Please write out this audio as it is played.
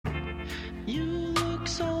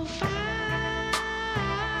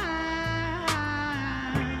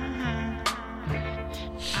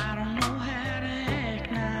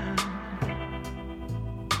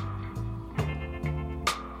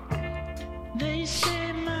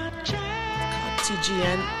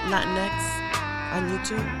TGN Latinx on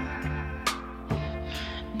YouTube.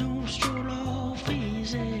 No stroll off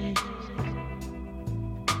easy.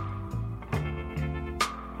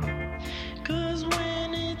 'Cause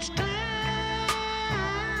when it's time,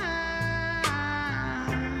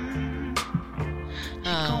 you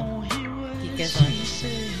gon' hear what he gets she on.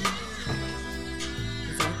 said.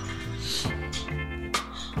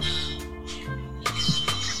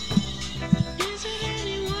 Is it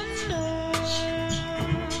any wonder?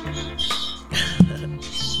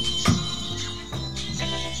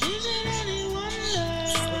 Is it any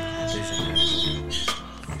wonder?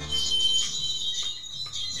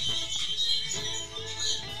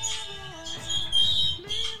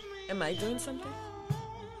 Am I doing something?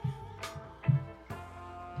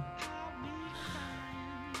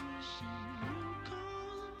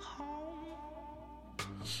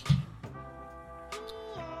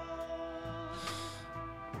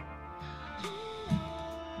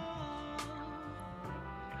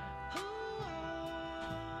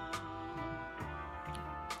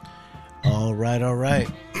 All right.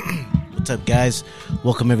 What's up, guys?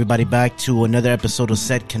 Welcome everybody back to another episode of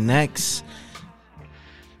Said Connects.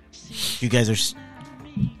 You guys are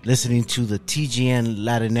listening to the TGN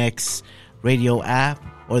Latinx radio app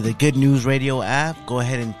or the Good News radio app. Go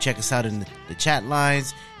ahead and check us out in the chat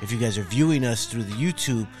lines. If you guys are viewing us through the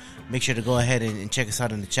YouTube, make sure to go ahead and check us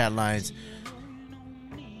out in the chat lines.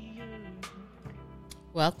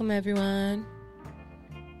 Welcome, everyone.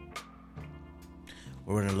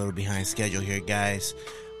 We're running a little behind schedule here, guys,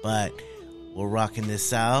 but we're rocking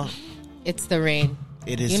this out. It's the rain.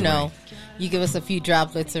 It is You the know, rain. you give us a few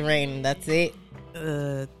droplets of rain, and that's it.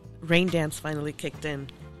 Rain dance finally kicked in.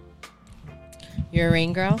 You're a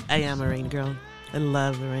rain girl? I am a rain girl. I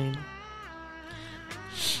love the rain.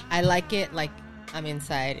 I like it like I'm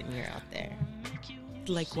inside and you're out there.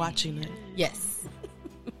 Like watching it. Yes.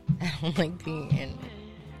 I don't like being in it.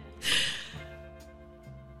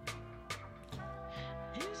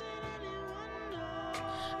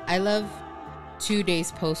 I love 2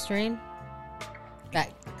 days post rain.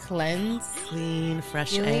 That cleanse. Clean,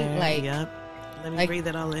 fresh Feeling air. like- Yep. Let me like breathe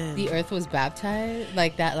it all in. The earth was baptized.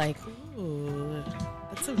 Like that, like, Ooh,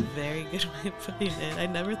 that's a very good way of putting it. I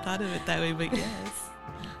never thought of it that way, but yes.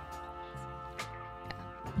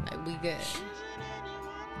 we good.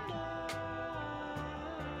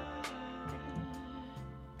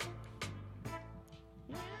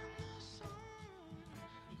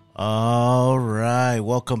 All right.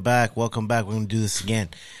 Welcome back. We're going to do this again.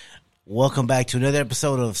 Welcome back to another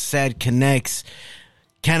episode of Sad Connects,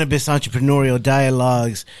 Cannabis Entrepreneurial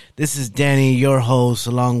Dialogues. This is Danny, your host,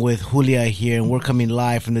 along with Julia here, and we're coming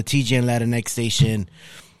live from the TGN Latinx station.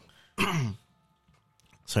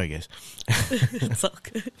 Sorry, guys. It's all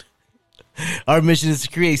good. Our mission is to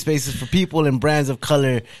create spaces for people and brands of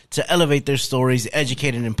color to elevate their stories,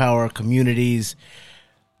 educate and empower our communities.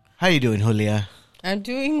 How you doing, Julia? I'm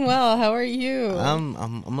doing well. How are you? I'm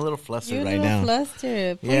a little flustered You're a right little now.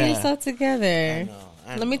 flustered. Pull Yeah. yourself together. I know.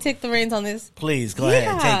 Let me take the reins on this. Please go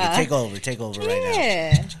Yeah. ahead. Take over. Take over right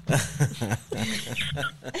Yeah.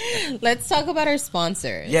 Let's talk about our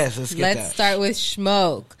sponsors. Yes, let's get Let's that. start with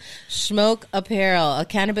Schmoke. Schmoke Apparel, a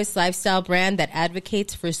cannabis lifestyle brand that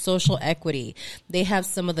advocates for social equity. They have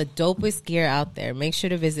some of the dopest gear out there. Make sure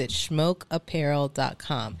to visit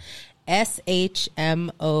schmokeapparel.com.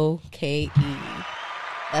 SHMOKE.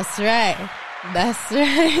 That's right. That's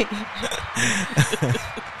right.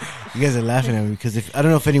 You guys are laughing at me because I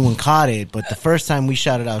don't know if anyone caught it, but the first time we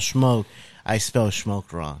shouted out smoke, I spelled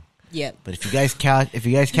smoke wrong. Yep. But if you guys catch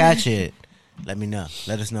it, let me know.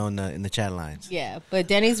 Let us know in the chat lines. Yeah, but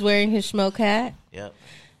Denny's wearing his Schmoke hat. Yep.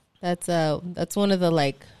 That's one of the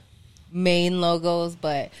like main logos,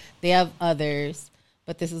 but they have others.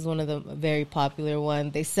 But this is one of the very popular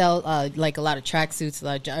one. They sell like a lot of tracksuits,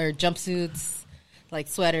 or jumpsuits, like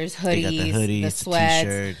sweaters, They got the hoodies, the the sweats.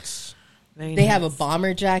 t-shirts. Very They have a nice.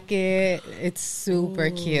 bomber jacket. It's super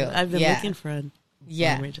cute. I've been yeah. looking for a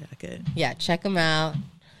Yeah. bomber jacket. Yeah, check them out.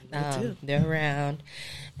 too. They're around.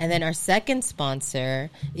 And then our second sponsor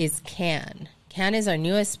is Can. Can is our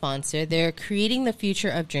newest sponsor. They're creating the future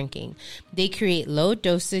of drinking. They create low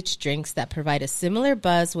dosage drinks that provide a similar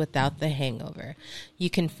buzz without the hangover. You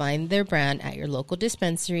can find their brand at your local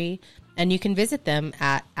dispensary, and you can visit them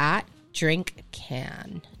at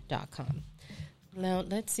drinkcan.com. Now,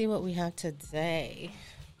 let's see what we have today.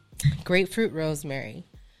 Grapefruit rosemary.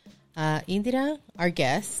 Indira, our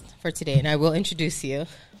guest for today, and I will introduce you,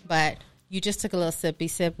 but you just took a little sippy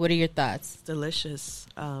sip. What are your thoughts? It's delicious.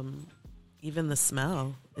 Even the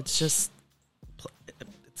smell. It's just,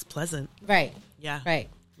 it's pleasant. Right, Yeah. right.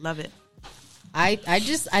 Love it.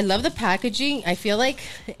 I love the packaging. I feel like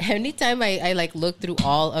anytime I like look through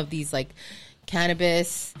all of these like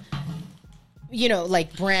cannabis,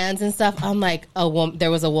 like brands and stuff, I'm like, there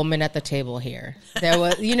was a woman at the table here. There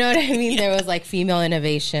was, you know what I mean? There was like female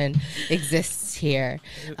innovation exists here.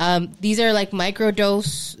 These are like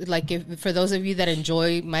microdose, like for those of you that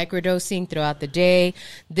enjoy microdosing throughout the day,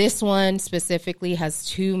 this one specifically has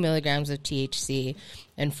 2 milligrams of THC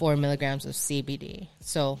and 4 milligrams of CBD.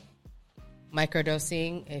 So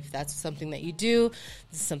microdosing, if that's something that you do,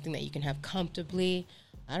 this is something that you can have comfortably,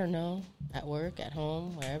 I don't know, at work, at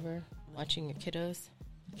home, wherever. Watching your kiddos,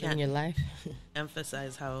 living your life.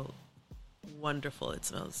 Emphasize how wonderful it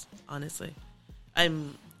smells. Honestly,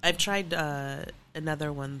 I've tried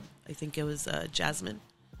another one. I think it was jasmine.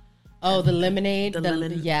 Oh, the lemonade. The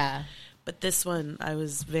lemon. Yeah. But this one, I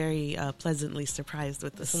was very pleasantly surprised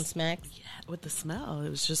with Some smacks. Yeah, with the smell. It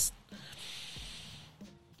was just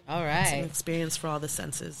All an right. experience for all the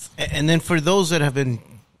senses. And then for those that have been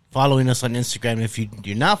following us on Instagram, if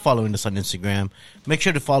you're not following us on Instagram, make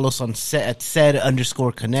sure to follow us on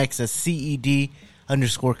 @CED_connects. That's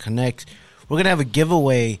CED_connects. We're gonna have a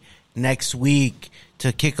giveaway next week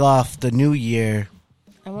to kick off the new year.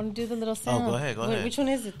 I want to do the little sound. Go ahead. Which one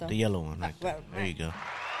is it though? The yellow one, right there. right. There you go.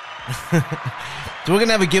 So we're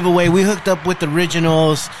gonna have a giveaway. We hooked up with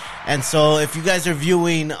Originals, and so if you guys are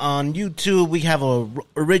viewing on YouTube, we have a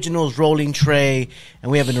Originals rolling tray,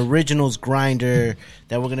 and we have an Originals grinder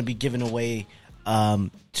that we're gonna be giving away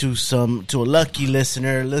to a lucky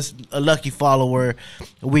listener, a lucky follower.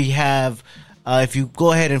 We have. If you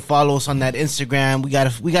go ahead and follow us on that Instagram,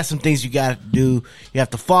 we got some things you got to do. You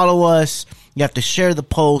have to follow us. You have to share the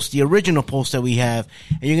post, the original post that we have,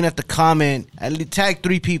 and you're gonna have to comment. Tag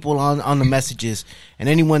 3 people on the messages, and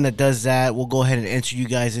anyone that does that, we'll go ahead and enter you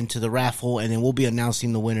guys into the raffle, and then we'll be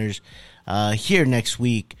announcing the winners here next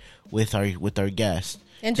week with our guest.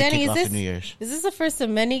 And to Danny, kick is off this the New Year's. is this the first of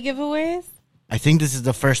many giveaways? I think this is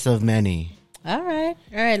the first of many. All right.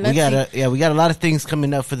 Let's We got a lot of things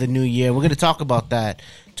coming up for the new year. We're gonna talk about that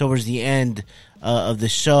towards the end of the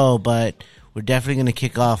show, but we're definitely gonna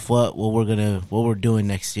kick off what we're doing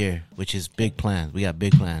next year, which is big plans. We got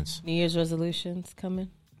big plans. New Year's resolutions coming.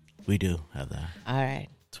 We do have that. All right.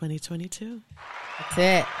 2022. That's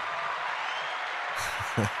it.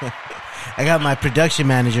 I got my production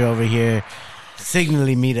manager over here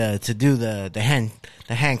signaling me to do the hand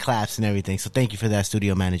claps and everything. So thank you for that,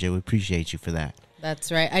 studio manager. We appreciate you for that.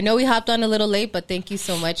 That's right. I know we hopped on a little late, but thank you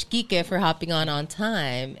so much, Kike, for hopping on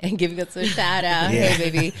time and giving us a shout out. Yeah.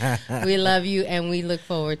 Hey, baby, we love you, and we look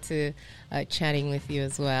forward to chatting with you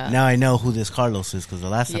as well. Now I know who this Carlos is, because the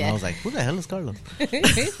last time I was like, who the hell is Carlos?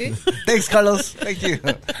 Thanks, Carlos. Thank you.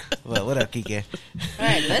 Well, what up, Kike? All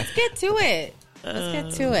right, let's get to it.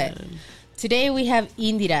 Today we have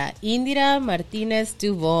Indira Martinez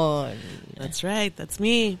Dubon. That's right. That's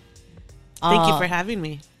me. Thank you for having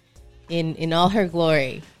me. In all her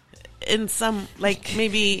glory. In some, like,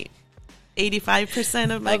 maybe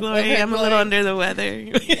 85% of my glory. her I'm a glory. little under the weather.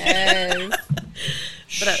 Yes.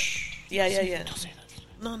 But yeah. Don't say that.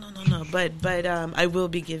 No. But I will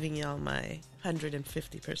be giving y'all my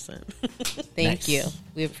 150%. Thank you.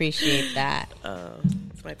 We appreciate that.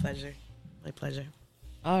 It's my pleasure. My pleasure.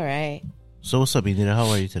 All right. So what's up, Indira? How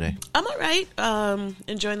are you today? I'm all right.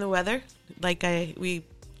 Enjoying the weather, like we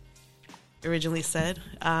originally said.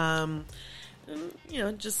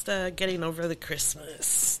 Just getting over the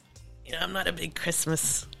Christmas. I'm not a big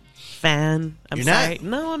Christmas fan. You're sorry. not?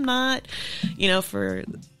 No, I'm not. For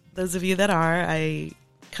those of you that are, I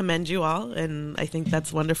commend you all, and I think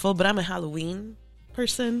that's wonderful. But I'm a Halloween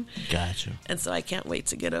person. Gotcha. And so I can't wait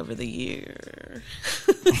to get over the year.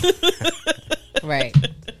 Right.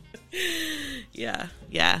 Yeah.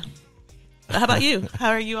 How about you? How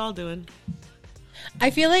are you all doing? I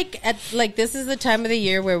feel like this is the time of the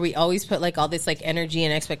year where we always put like all this like energy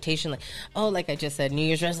and expectation, like, oh, like I just said, New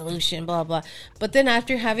Year's resolution, blah blah. But then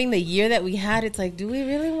after having the year that we had, it's like, do we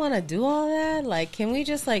really want to do all that? Like, can we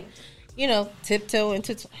just like, tiptoe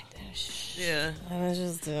into? Yeah. I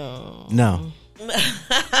just No. no. You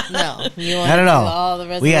want Not to at do all. all the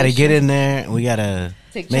We got to resolutions? get in there, and we got to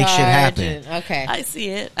Take make shit charge happen. okay. I see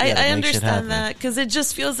it. gotta I make shit understand happen. that because it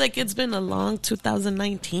just feels like it's been a long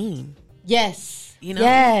 2019. Yes.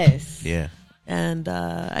 Yes. Yeah. And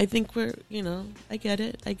I think we're, I get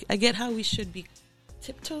it. I get how we should be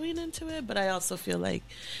tiptoeing into it, but I also feel like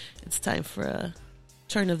it's time for a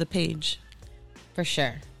turn of the page. For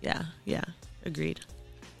sure. Yeah. Agreed.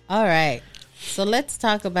 All right. So let's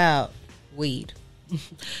talk about weed.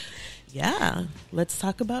 Yeah. Let's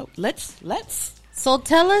talk about, let's. So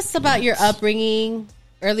tell us about your upbringing,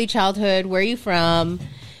 early childhood, where are you from,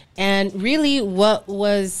 And really, what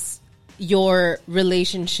was your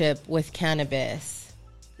relationship with cannabis?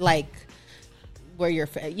 Like, where you're,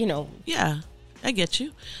 Yeah, I get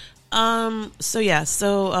you. So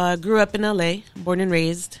grew up in LA, born and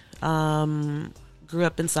raised. Grew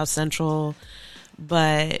up in South Central,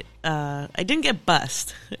 but I didn't get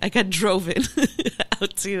bused. I got driven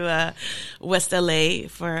out to West LA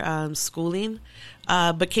for schooling,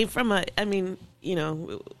 but came from I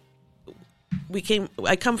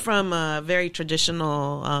come from a very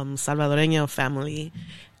traditional Salvadoreño family,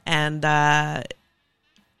 and I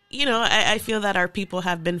feel that our people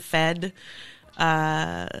have been fed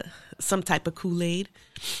some type of Kool-Aid,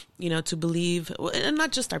 to believe, and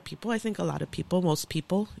not just our people. I think a lot of people, most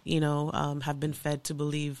people, have been fed to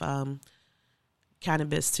believe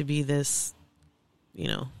cannabis to be this,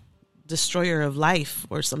 destroyer of life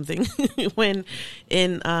or something. When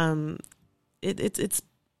it's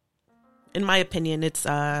in my opinion, it's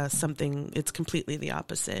something. It's completely the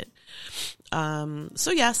opposite.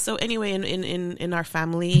 So anyway, in our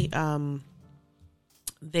family,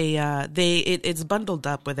 it's bundled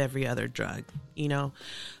up with every other drug,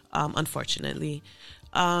 unfortunately.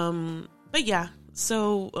 But yeah,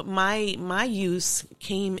 so my use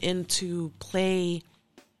came into play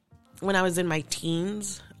when I was in my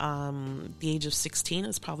teens. The age of 16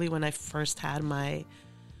 is probably when I first had my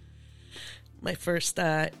first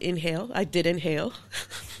inhale. I did inhale.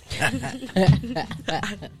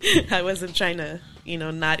 I wasn't trying to,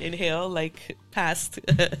 not inhale like past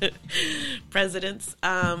presidents.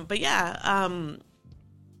 But yeah.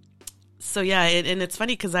 So yeah, and it's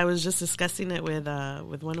funny because I was just discussing it with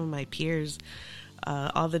one of my peers,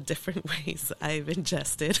 all the different ways I've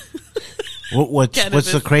ingested.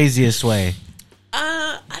 What's the craziest way?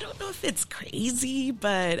 I don't know if it's crazy,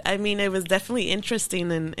 but I mean, it was definitely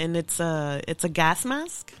interesting, and it's a gas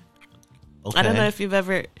mask. Okay. I don't know if you've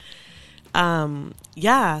ever,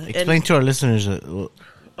 yeah. Explain to our listeners.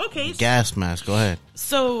 Okay. Gas mask. Go ahead.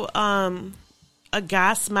 So, a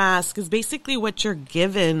gas mask is basically what you're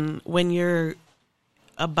given when you're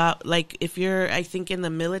about, like, if you're, I think, in the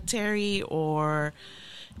military or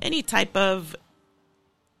any type of,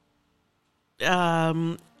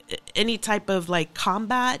 like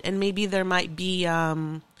combat, and maybe there might be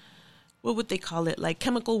what would they call it, like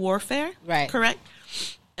chemical warfare, right? Correct.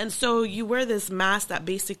 And so you wear this mask that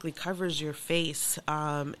basically covers your face,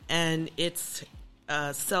 and it's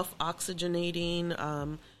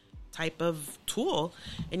self-oxygenating type of tool,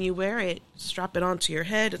 and you wear it, strap it onto your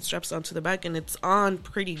head, it straps onto the back, and it's on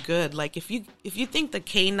pretty good. Like if you think the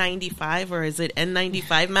K95 or is it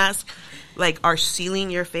N95 mask like are sealing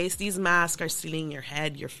your face, these masks are sealing your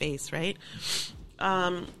head, your face, right?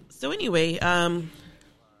 So anyway,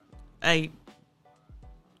 I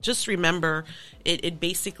just remember it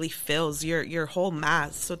basically fills your whole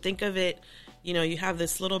mask. So think of it, you have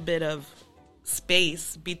this little bit of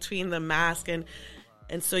space between the mask and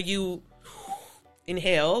so you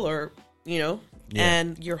inhale or,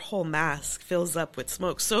 and your whole mask fills up with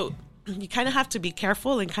smoke. So you kind of have to be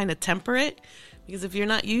careful and kind of temper it, because if you're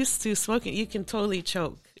not used to smoking, you can totally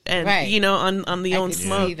choke. And, right. On the own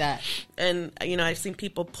smoke. See that. And, I've seen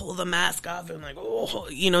people pull the mask off and like,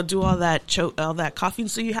 do all that coughing.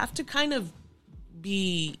 So you have to kind of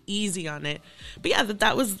be easy on it. But yeah,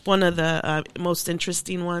 that was one of the most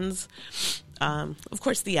interesting ones. Of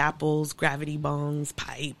course, the apples, gravity bongs,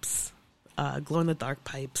 pipes, glow-in-the-dark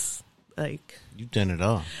pipes. Like, You've done it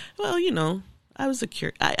all. Well, I was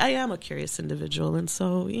I am a curious individual, and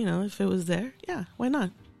so if it was there, yeah, why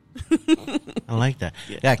not? I like that.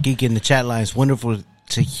 Yeah, Geek in the chat line. It's wonderful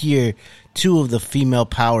to hear two of the female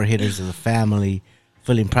power hitters of the family.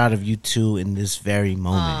 Feeling proud of you two in this very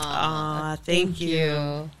moment. Aw, thank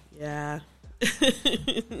you. Yeah.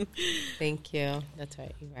 Thank you. That's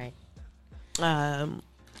right. You're right.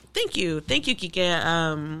 Thank you,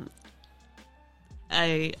 Kike.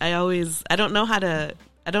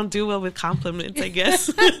 I don't do well with compliments, I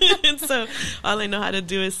guess. And so all I know how to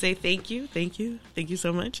do is say thank you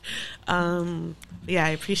so much. Yeah, I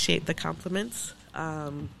appreciate the compliments.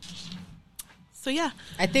 So yeah,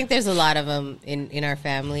 I think there's a lot of them in our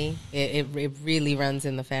family. It really runs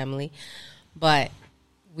in the family, but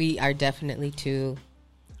we are definitely two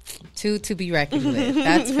to be reckoned with.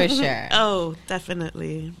 That's for sure. Oh,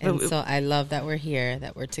 definitely. And so I love that we're here,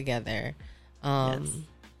 that we're together. Yes.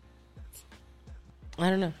 I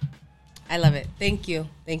don't know. I love it. Thank you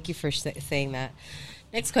for saying that.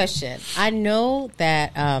 Next question. I know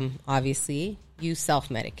that obviously you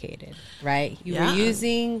self-medicated, right? You were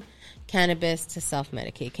using cannabis to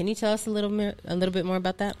self-medicate. Can you tell us a little bit more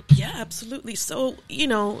about that? Yeah, absolutely. So,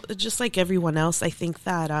 just like everyone else, I think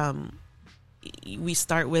that we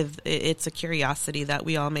start with it's a curiosity that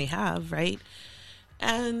we all may have, right?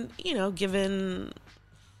 And, given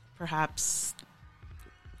perhaps,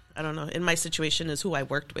 I don't know, in my situation is who I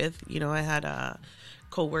worked with. I had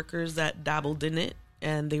co-workers that dabbled in it,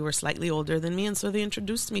 and they were slightly older than me, and so they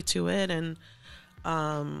introduced me to it, and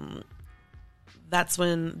that's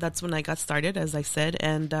when I got started, as I said,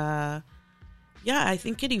 and I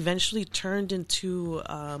think it eventually turned into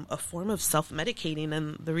a form of self-medicating,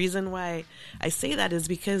 and the reason why I say that is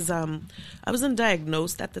because I wasn't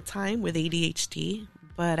diagnosed at the time with ADHD,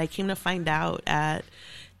 but I came to find out at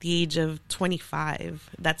the age of 25.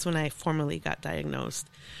 That's when I formally got diagnosed.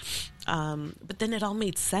 But then it all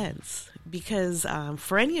made sense because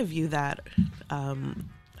for any of you that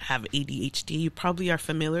have ADHD, you probably are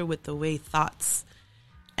familiar with the way thoughts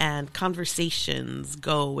and conversations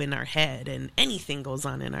go in our head, and anything goes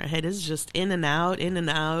on in our head is just in and out.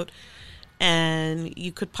 And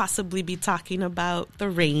you could possibly be talking about the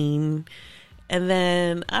rain, and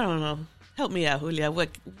then, I don't know, help me out, Julia,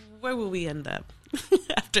 where will we end up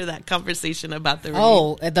after that conversation about the rain?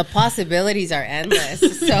 Oh, the possibilities are endless.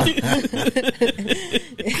 So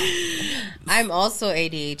I'm also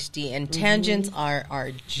ADHD, and tangents are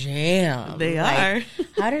our jam. They Like, are.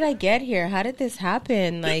 How did I get here? How did this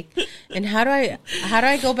happen? And how do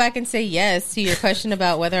I go back and say yes to your question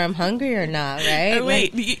about whether I'm hungry or not? Right? Or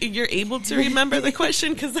wait, you're able to remember the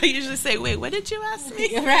question? Because I usually say, wait, what did you ask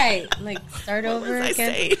me? Right. Like, start What over was I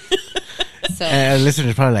again. saying? So And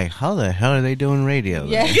listeners are probably like, how the hell are they doing radio?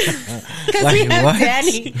 yeah, because Like, we have what?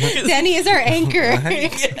 Danny. Danny is our anchor.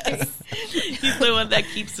 He's the one that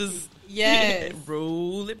keeps us Yes.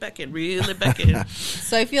 roll it back in, reel it back in.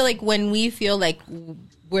 So I feel like when we feel like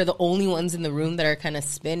we're the only ones in the room that are kind of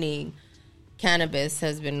spinning, cannabis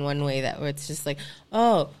has been one way that where it's just like,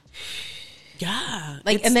 oh, Yeah.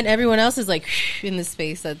 like, it's- and then everyone else is like in the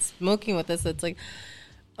space that's smoking with us. It's like,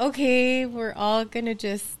 okay, we're all gonna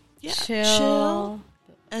just chill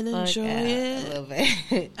and Fuck enjoy yeah, a it little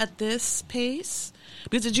bit. at this pace.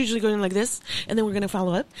 Because it's usually going like this, and then we're going to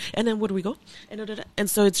follow up, and then where do we go? And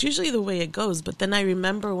so it's usually the way it goes. But then I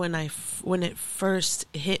remember when it first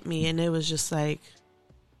hit me, and it was just like,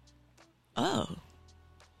 oh,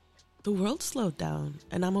 the world slowed down,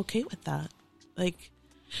 and I'm okay with that. Like,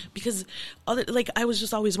 because I was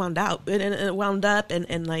just always wound out and wound up,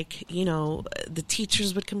 and like, the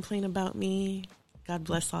teachers would complain about me. God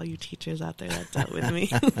bless all you teachers out there that dealt with me.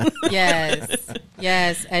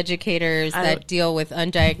 Yes, educators that deal with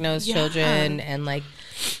undiagnosed Yeah. children and like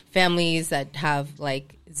families that have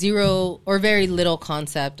like zero or very little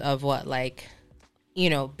concept of what like,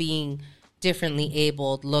 being differently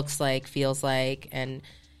abled looks like, feels like, and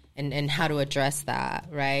how to address that,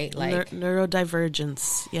 right? Like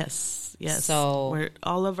Neurodivergence. Yes. So- where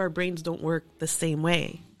all of our brains don't work the same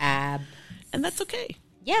way, and that's okay.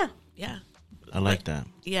 yeah. Yeah. I like that.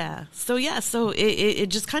 Yeah. So it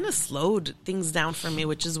just kind of slowed things down for me,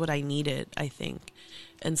 which is what I needed, I think.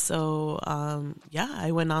 And so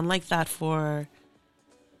I went on like that for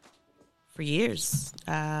years.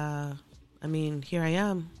 I mean, here I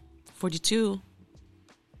am, 42.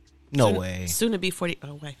 No way. Soon to be 40.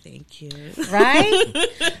 Oh, why? Thank you. Right?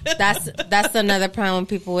 That's another problem.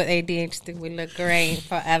 People with ADHD, we look great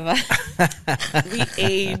forever. We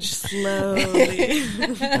age slowly.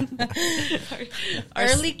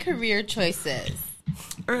 Early career choices.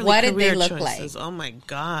 Early What did they career look choices. Oh my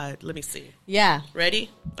God. Let me see. Yeah. Ready?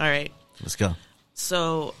 All right. Let's go.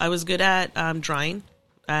 So I was good at drawing.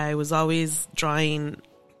 I was always drawing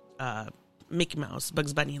Mickey Mouse,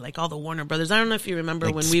 Bugs Bunny, like all the Warner Brothers. I don't know if you remember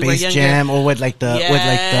Like when Space we were younger. Jam or with like the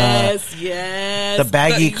Yes. the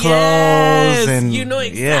baggy clothes yes. and You know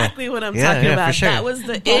exactly what I'm talking for about. sure. That was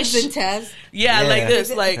the Bugs ish. and Tez. Yeah, Yeah. like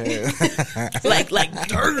this, like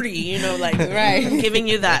dirty, like Right. giving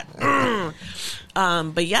you that.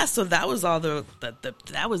 But yeah, so that was all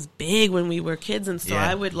that was big when we were kids, and so Yeah.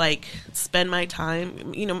 I would like spend my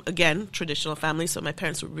time, again, traditional family, so my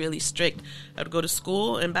parents were really strict. I would go to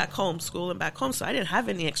school and back home, so I didn't have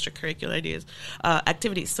any extracurricular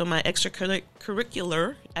activities. So my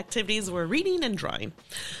extracurricular activities were reading and drawing.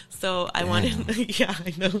 So I wanted, yeah,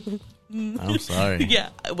 I know. I'm sorry. Yeah,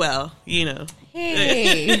 well,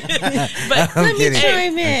 Hey, but let me kidding.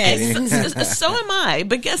 chime in. so am I.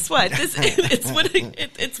 But guess what?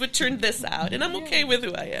 It's what turned this out, and I'm okay with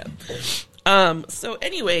who I am. So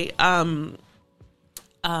anyway,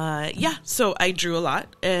 So I drew a lot,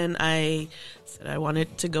 and I said I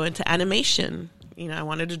wanted to go into animation. I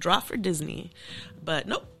wanted to draw for Disney, but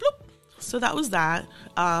nope. Bloop. So that was that.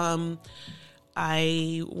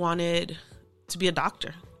 I wanted to be a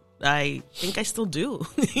doctor. I think I still do.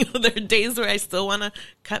 There are days where I still want to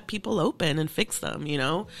cut people open and fix them,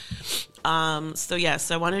 So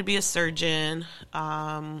yes, I wanted to be a surgeon,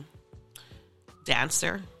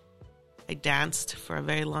 dancer. I danced for a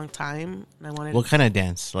very long time, and I wanted. What kind of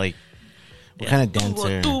dance? Like, what kind of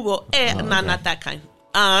dancer? Not that kind.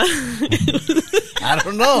 I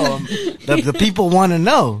don't know. The people want to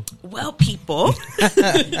know. Well, people.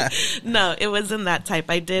 No, it wasn't that type.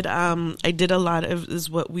 I did a lot of is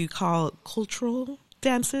what we call cultural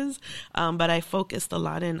dances, but I focused a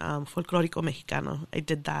lot in folclórico mexicano. I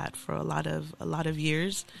did that for a lot of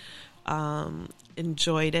years.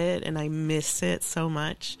 Enjoyed it, and I miss it so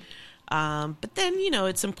much. But then,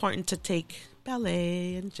 it's important to take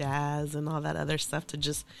ballet and jazz and all that other stuff to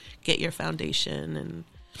just get your foundation and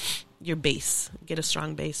your base, get a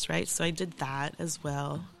strong base, right? So I did that as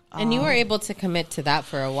well. And you were able to commit to that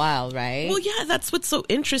for a while, right? Well, yeah, that's what's so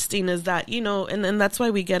interesting is that, and then that's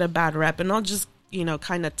why we get a bad rep. And I'll just,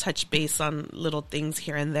 kind of touch base on little things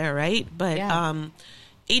here and there, right? But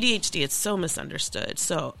ADHD, it's so misunderstood.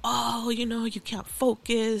 So, you can't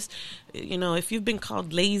focus. If you've been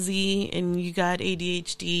called lazy and you got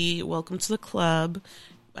ADHD, welcome to the club.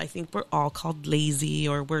 I think we're all called lazy,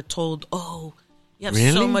 or we're told, you have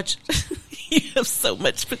Really? so much. You have so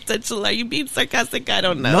much potential. Are you being sarcastic? I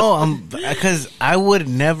don't know. No, because I would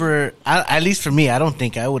never. At least for me, I don't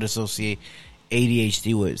think I would associate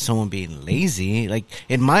ADHD with someone being lazy. Like,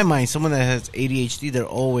 in my mind, someone that has ADHD, they're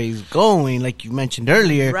always going, like you mentioned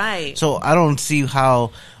earlier. Right. So I don't see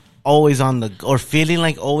how always on the or feeling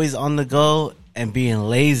like always on the go and being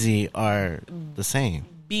lazy are the same.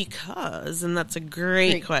 Because, and that's a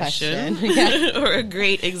great question, question. or a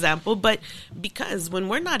great example, but because when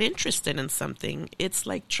we're not interested in something, it's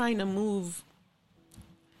like trying to move,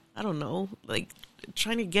 I don't know, like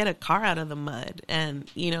trying to get a car out of the mud. And,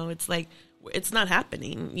 it's like, it's not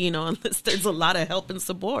happening, unless there's a lot of help and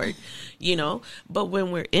support, But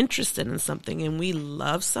when we're interested in something and we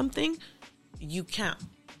love something, you can't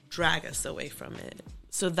drag us away from it.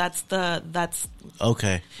 So that's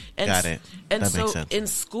Okay, got it. And that so makes sense. in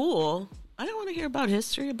school, I don't want to hear about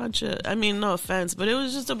history. No offense, but it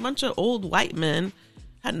was just a bunch of old white men,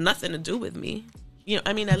 had nothing to do with me.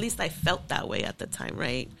 At least I felt that way at the time,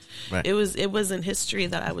 right? Right. It wasn't history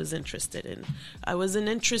that I was interested in. I wasn't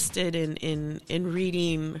interested in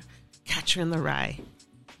reading Catcher in the Rye.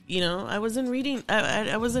 I wasn't reading.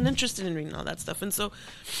 I wasn't interested in reading all that stuff. And so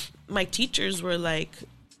my teachers were like,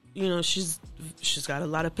 she's got a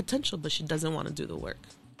lot of potential, but she doesn't want to do the work.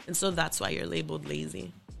 And so that's why you're labeled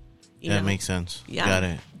lazy. That makes sense. Yeah. Got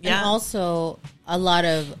it. Yeah. And also, a lot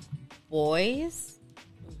of boys,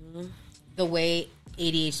 the way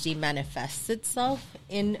ADHD manifests itself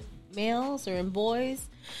in males or in boys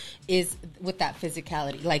is with that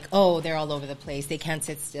physicality. Like, they're all over the place. They can't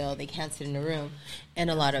sit still. They can't sit in a room. And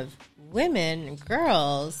a lot of women and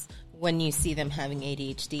girls, when you see them having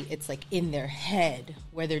ADHD, it's like in their head,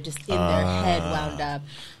 where they're just in their head wound up.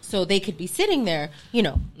 So they could be sitting there,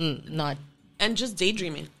 not. And just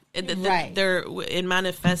daydreaming. Right. It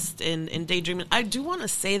manifests in daydreaming. I do want to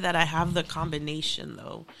say that I have the combination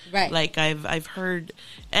though. Right. Like I've heard,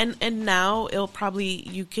 and now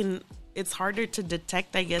it's harder to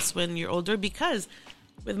detect, I guess, when you're older, because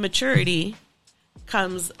with maturity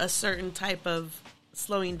comes a certain type of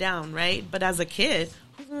slowing down, right? But as a kid,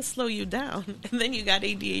 who's going to slow you down? And then you got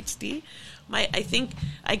ADHD. I think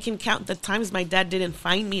I can count the times my dad didn't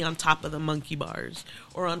find me on top of the monkey bars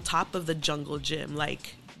or on top of the jungle gym,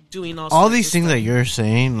 like doing all these things stuff. that you're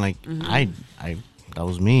saying, like I that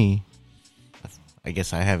was me. I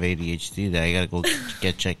guess I have ADHD that I gotta go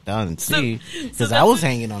get checked out and see, because I was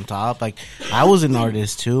hanging on top. Like, I was an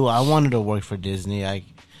artist too. I wanted to work for Disney.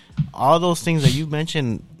 All those things that you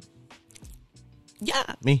mentioned.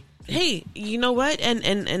 Yeah. Me. Hey, you know what? And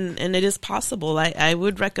it is possible. I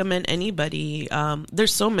would recommend anybody.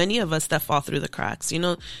 There's so many of us that fall through the cracks,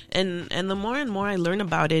 and the more and more I learn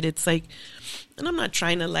about it, it's like, and I'm not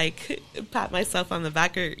trying to like pat myself on the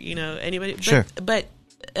back or, anybody. Sure. But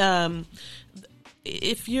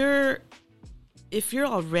if you're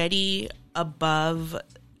already above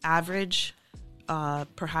average,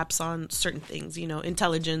 perhaps on certain things,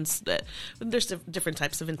 intelligence, there's different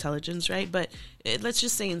types of intelligence, right? But let's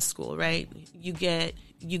just say in school, right? You get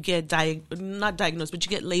not diagnosed, but you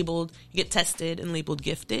get labeled, you get tested and labeled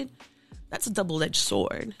gifted. That's a double-edged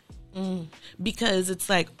sword. Because it's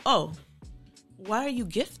like, why are you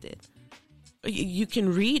gifted? You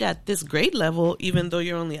can read at this grade level, even though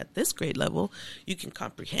you're only at this grade level. You can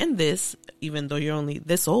comprehend this, even though you're only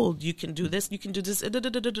this old. You can do this,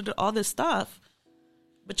 all this stuff,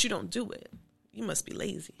 but you don't do it. You must be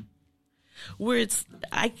lazy. where it's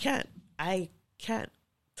I can't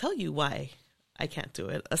tell you why I can't do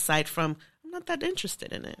it, aside from I'm not that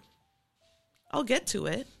interested in it. I'll get to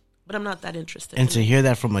it, but I'm not that interested And in to it. hear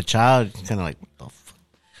that from a child, it's kind of like, what the fuck?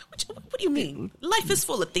 What do you mean? Life is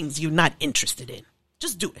full of things you're not interested in.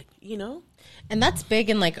 Just do it, you know? And that's big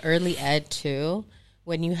in like early ed too.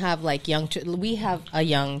 When you have like we have a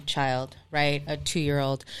young child, right? A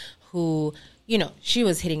 2-year-old who, you know, she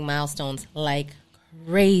was hitting milestones like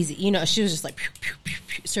crazy. You know, she was just like pew, pew, pew,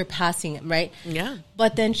 pew, surpassing it, right? Yeah.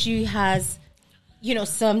 But then she has, you know,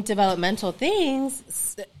 some developmental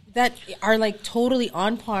things that are like totally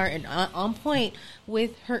on par and on point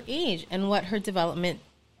with her age and what her development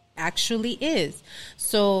actually is.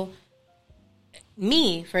 So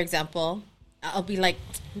me, for example, I'll be like,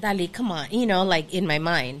 Dali, come on, you know, like in my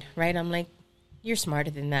mind, right? I'm like, you're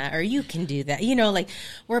smarter than that, or you can do that. You know, like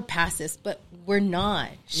we're past this, but we're not.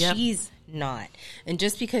 Yep. She's not. And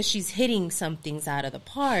just because she's hitting some things out of the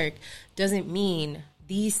park doesn't mean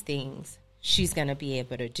these things she's going to be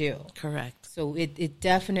able to do. Correct. So it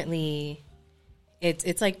definitely,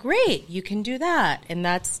 it's like, great, you can do that. And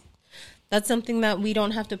that's something that we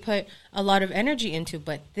don't have to put a lot of energy into,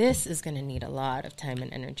 but this is going to need a lot of time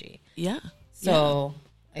and energy. Yeah. So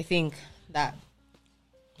I think that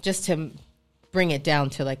just to bring it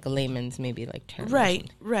down to like a layman's maybe like term.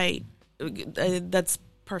 Right. That's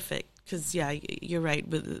perfect. Because, yeah, you're right.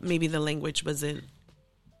 But maybe the language wasn't,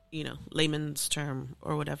 you know, layman's term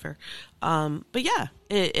or whatever. But yeah,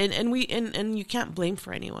 and you can't blame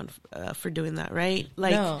for anyone for doing that, right?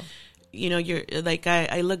 Like, No. you know, you're like,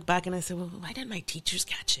 I look back and I say, well, why didn't my teachers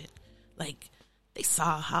catch it? Like, they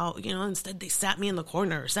saw how, you know, instead they sat me in the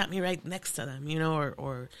corner or sat me right next to them, you know,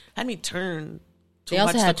 or had me turn. To They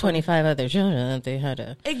also watch had the 25 other children that they had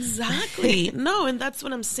to. Exactly. No, and that's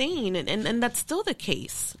what I'm saying. And that's still the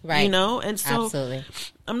case. Right. You know? And so Absolutely.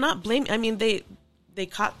 I'm not blaming. I mean, they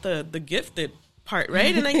caught the gifted part,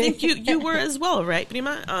 right? And I think you were as well, right,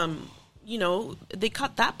 Prima? You know, they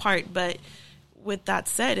caught that part, but with that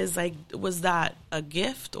said, is like, was that a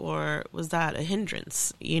gift or was that a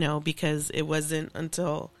hindrance? You know, because it wasn't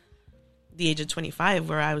until the age of 25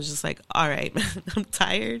 where I was just like, all right, I'm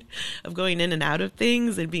tired of going in and out of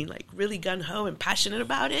things and being like really gung-ho and passionate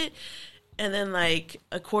about it. And then like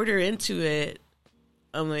a quarter into it,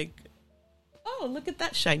 I'm like, oh, look at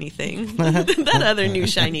that shiny thing. That other new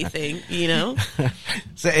shiny thing, you know?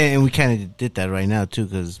 So, and we kind of did that right now too,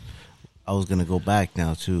 because I was gonna go back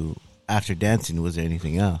now to after dancing. Was there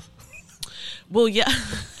anything else? Well, yeah.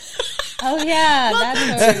 Oh, yeah.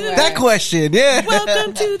 That's where we were. That question, yeah.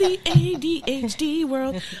 Welcome to the ADHD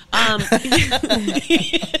world.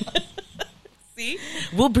 See,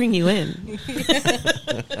 we'll bring you in.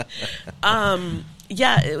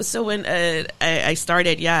 Yeah. So when I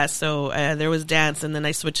started, so there was dance, and then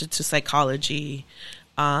I switched it to psychology,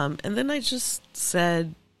 and then I just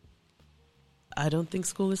said, I don't think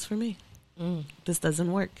school is for me. This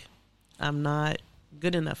doesn't work. I'm not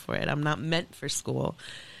good enough for it. I'm not meant for school.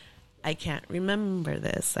 I can't remember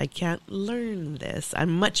this. I can't learn this.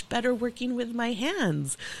 I'm much better working with my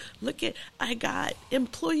hands. I got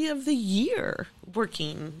Employee of the Year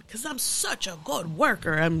working because I'm such a good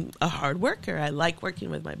worker. I'm a hard worker. I like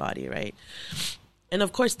working with my body, right? And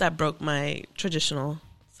of course, that broke my traditional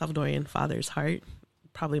Salvadorian father's heart.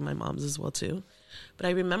 Probably my mom's as well too. But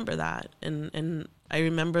I remember that, and I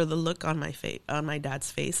remember the look on my face, on my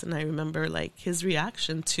dad's face, and I remember like his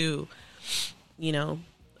reaction to, you know,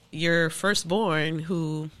 your firstborn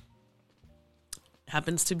who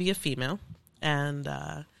happens to be a female and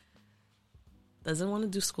doesn't want to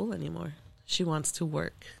do school anymore. She wants to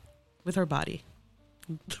work with her body,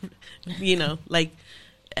 you know, like,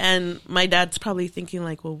 and my dad's probably thinking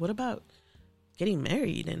like, well, what about getting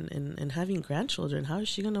married and having grandchildren? How is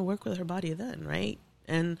she going to work with her body then? Right.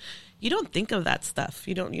 And you don't think of that stuff.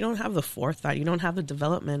 You don't have the forethought. You don't have the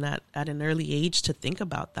development at an early age to think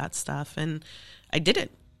about that stuff. And I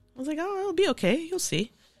didn't. I was like, oh, it'll be okay. You'll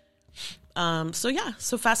see.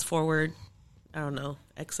 So fast forward, I don't know,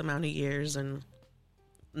 X amount of years, and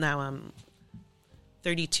now I'm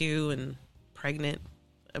 32 and pregnant,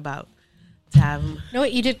 about to have. No,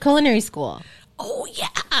 you did culinary school. Oh,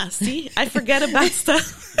 yeah. See, I forget about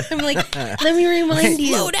stuff. I'm like, let me remind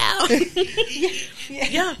you. Slow down.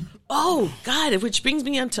 Yeah. Oh, God, which brings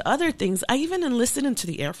me on to other things. I even enlisted into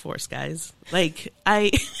the Air Force, guys. Like,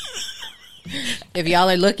 If y'all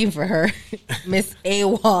are looking for her, Miss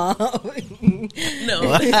AWOL.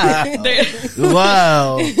 No.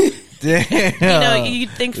 Wow. Damn. you'd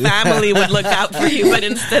think family would look out for you, but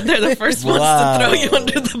instead they're the first ones Wow. to throw you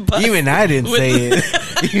under the bus. Even I didn't say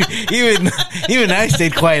it. even I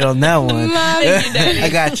stayed quiet on that one. Thank you, Daddy. I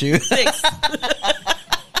got you. Thanks.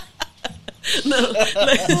 No,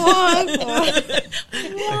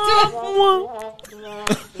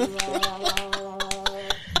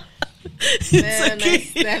 Man, I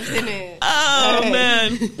stepped in it. oh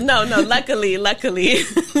man, no. Luckily,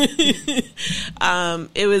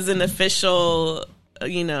 it was an official.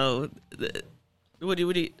 What do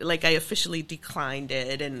you like? I officially declined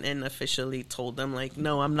it and officially told them like,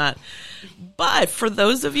 no, I'm not. But for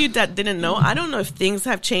those of you that didn't know, I don't know if things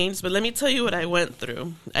have changed, but let me tell you what I went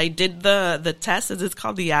through. I did the test. Is it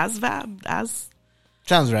called the ASVAB?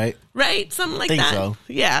 Sounds right. Right, something like Think that. so.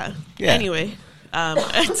 Yeah. Yeah. Anyway,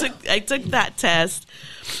 I took that test,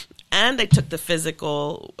 and I took the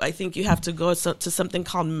physical. I think you have to go to something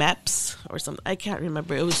called MEPS or something. I can't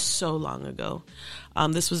remember. It was so long ago.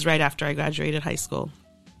 This was right after I graduated high school.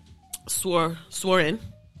 Swore in.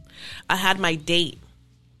 I had my date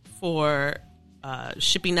for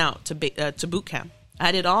shipping out to boot camp. I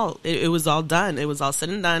had it all. It was all done. It was all said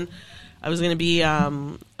and done. I was going to be a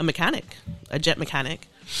mechanic, a jet mechanic,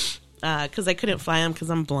 because I couldn't fly them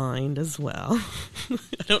because I'm blind as well.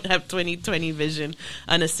 I don't have 20/20 vision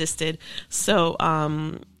unassisted. So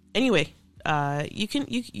anyway, you can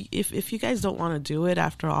if you guys don't want to do it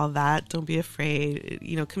after all that, don't be afraid.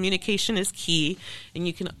 Communication is key, and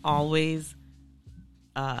you can always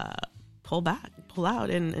pull out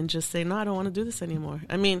and just say, no, I don't want to do this anymore.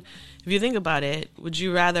 I mean, if you think about it, would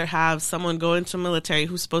you rather have someone go into military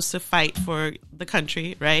who's supposed to fight for the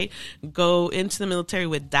country, right? Go into the military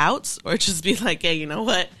with doubts, or just be like, hey, you know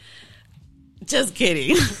what? Just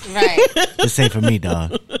kidding. Right, Just say for me,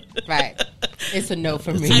 dog. right. It's a no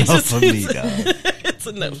for me. It's a no for me, dog. It's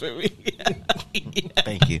enough for me.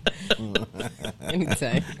 Thank you.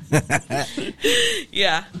 Anytime.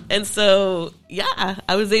 Yeah. And so, yeah,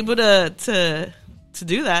 I was able to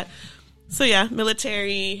do that. So, yeah,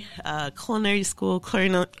 military, culinary school.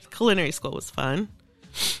 Culinary school was fun.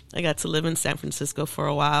 I got to live in San Francisco for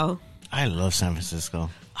a while. I love San Francisco.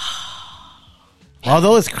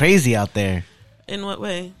 Although it's crazy out there. In what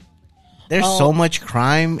way? There's so much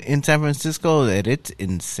crime in San Francisco that it's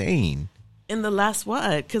insane. In the last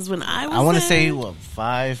what? Because when I was I want to there- say, what,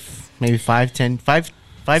 5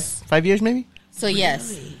 years maybe? So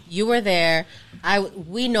yes, you were there.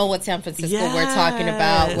 We know what San Francisco we're talking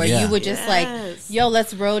about, where Yeah. you would just Yes. like, yo,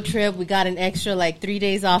 let's road trip. We got an extra like 3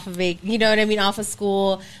 days off of it. You know what I mean? Off of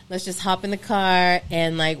school. Let's just hop in the car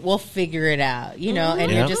and like we'll figure it out. And Yeah.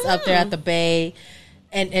 you're just up there at the bay,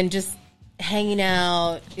 and just hanging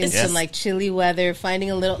out in Yes. some like chilly weather, finding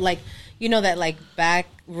a little like that like back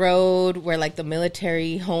road where like the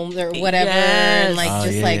military homes or whatever, and like Oh,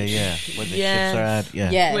 just yeah, like yeah. Where the Yes. ships are at. Yeah.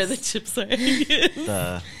 yes. where the chips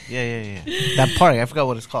are. Yeah. That park, I forgot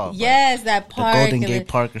what it's called. but Yes, that The park. Golden and Gate the-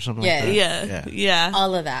 Park or something Yeah. like that. Yeah.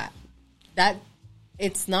 all of that. That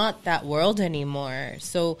it's not that world anymore.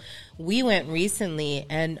 So we went recently,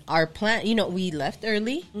 and our plan. We left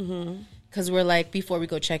early because we're like, before we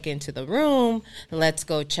go check into the room, let's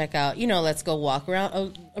go check out. Let's go walk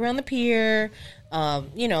around the pier.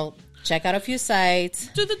 Check out a few sites.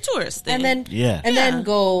 Do the tourist thing. And then, Yeah. then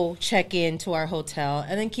go check into our hotel,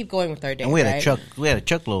 and then keep going with our day. And we had right? we had a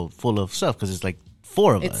truckload full of stuff because it's like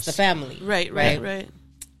 4 of It's us. the family, right.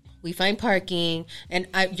 We find parking, and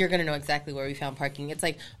you're gonna know exactly where we found parking. It's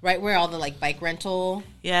like right where all the like bike rental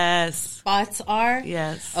Yes. spots are.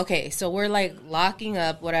 Yes. Okay, so we're like locking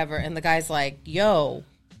up, whatever, and the guy's like, "Yo,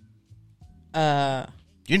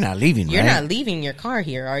 You're not leaving, you're right? not leaving your car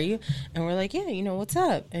here, are you?" And we're like, "Yeah, what's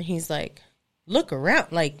up?" And he's like, "Look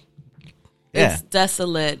around, like Yeah. It's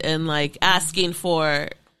desolate and like asking for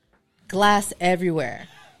glass everywhere,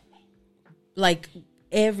 like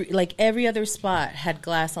every other spot had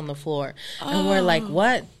glass on the floor." And we're like,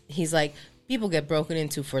 "What?" He's like, "People get broken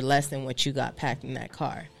into for less than what you got packed in that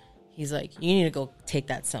car." He's like, "You need to go take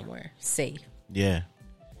that somewhere safe." Yeah.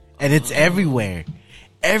 And it's everywhere.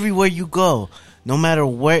 Everywhere you go. No matter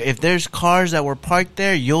where, if there's cars that were parked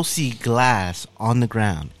there, you'll see glass on the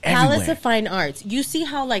ground. Everywhere. Palace of Fine Arts. You see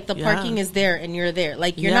how like the Yeah. parking is there and you're there.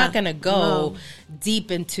 Like you're Yeah. not gonna go No. deep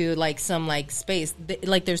into like some like space.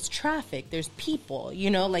 Like there's traffic, there's people,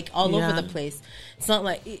 like all over Yeah. the place. It's not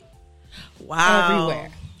like wow. Everywhere.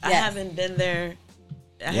 I Yes. haven't been there.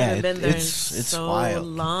 I Yeah, haven't been there it's in so wild.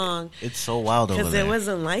 long. It's so wild over Because there. it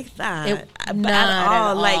wasn't like that It- at not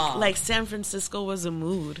all. at all. Like San Francisco was a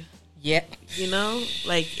mood. yeah,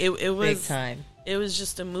 Like it was big time. It was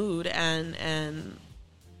just a mood, and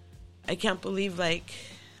I can't believe, like,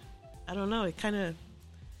 I don't know, it kind of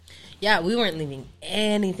Yeah, we weren't leaving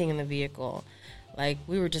anything in the vehicle. Like,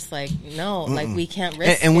 we were just like, no, like, we can't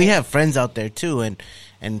risk And we it. have friends out there too,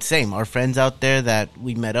 and same, our friends out there that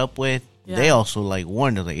we met up with, they Yeah. also like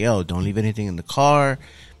warned us, like, yo, don't leave anything in the car.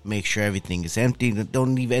 Make sure everything is empty.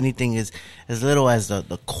 Don't leave anything as little as the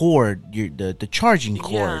cord, the charging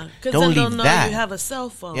cord. Yeah, because Don't then they'll leave know that. you have a cell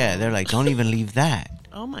phone. Yeah, they're like, don't even leave that.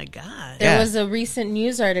 Oh my god. There Yeah. was a recent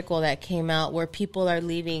news article that came out where people are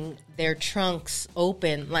leaving their trunks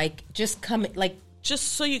open, like, just come, like, Just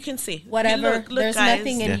so you can see. whatever. Look, There's guys,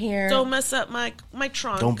 nothing in Yeah. here. Don't mess up my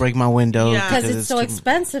trunk. Don't break my window. Yeah. Because it's so too-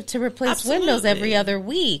 expensive to replace windows every Absolutely. other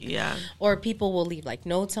week. Yeah. Or people will leave, like,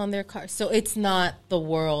 notes on their car. So it's not the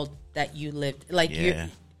world that you lived. Like, Yeah.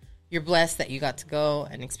 you're blessed that you got to go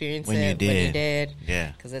and experience When it you when you did. did.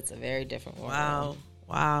 Yeah. Because it's a very different world.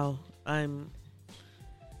 Wow. I'm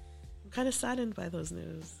kind of saddened by those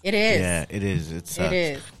news. It is. Yeah, it is. It sucks.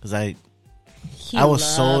 is. Because He I was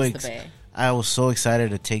so loves the Bay. I was so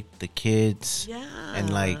excited to take the kids Yeah. and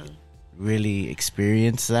like really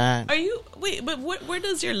experience that. Are you wait? But where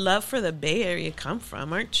does your love for the Bay Area come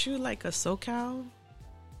from? Aren't you like a SoCal?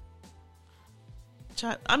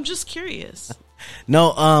 I'm just curious.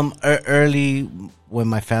 No, early when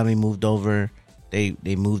my family moved over, they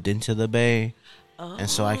moved into the Bay, and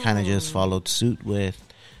so I kind of just followed suit with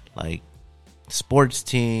like sports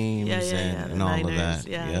teams Yeah. and the all Niners. of that.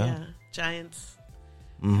 Yeah. Giants.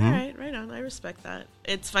 Mhm. All right on. I respect that.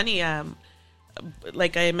 It's funny.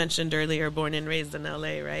 Like I mentioned earlier, born and raised in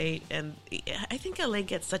LA, right? And I think LA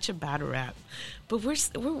gets such a bad rap, but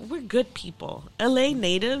we're good people. LA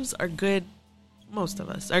natives are good. Most of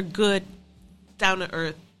us are good, down to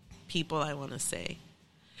earth people. I want to say,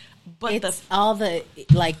 but It's all the,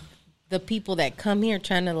 like, the people that come here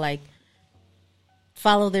trying to, like,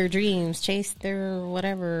 follow their dreams, chase their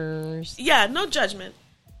whatever. yeah, no judgment.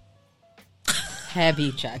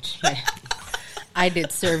 Heavy judgment. I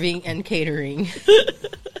did serving and catering.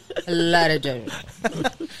 A lot of judgment.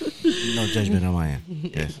 No judgment on my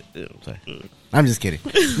end. Yes. Sorry. I'm just kidding.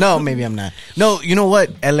 No, maybe I'm not. No, you know what?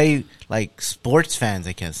 LA, like, sports fans,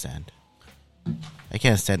 I can't stand. I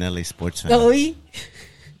can't stand LA sports fans. Oh, The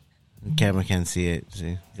camera can't see it.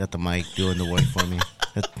 See, got the mic doing the work for me.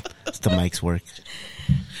 It's the mic's work.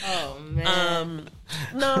 oh man.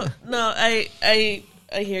 No, I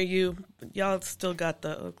hear you. Y'all still got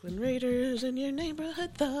the Oakland Raiders in your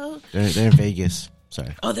neighborhood, though. They're in Vegas.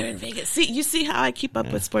 Sorry. Oh, they're in Vegas. See, you see how I keep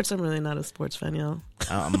up with sports? I'm really not a sports fan, y'all.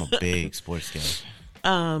 I'm a big sports guy.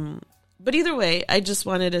 But either way, I just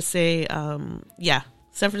wanted to say, yeah,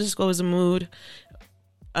 San Francisco is a mood.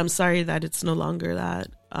 I'm sorry that it's no longer that.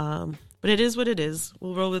 But it is what it is.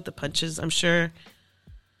 We'll roll with the punches. I'm sure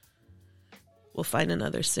we'll find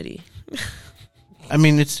another city. I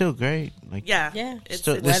mean, it's still great. Like, Yeah. Yeah.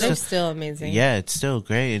 Still- The this weather's is- still amazing. yeah, it's still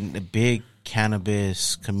great. And the big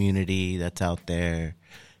cannabis community that's out there.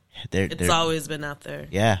 It's always been out there.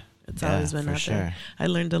 Yeah. It's yeah, always been for out sure. there. I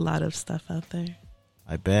learned a lot of stuff out there.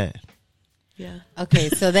 I bet. Yeah. Okay,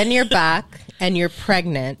 so then you're back and you're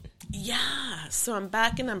pregnant. Yeah. So I'm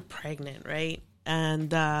back and I'm pregnant, right?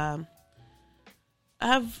 And I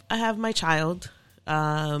have my child. 2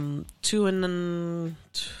 and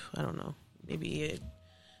I don't know, maybe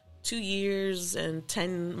 2 years and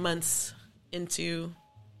 10 months into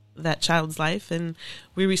that child's life, and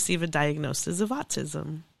we receive a diagnosis of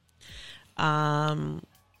autism.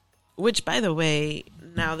 Which, by the way,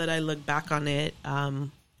 now that I look back on it, I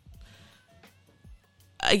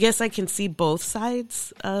guess I can see both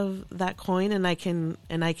sides of that coin, and I can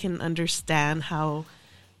understand how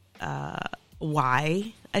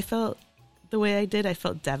why I felt the way I did. I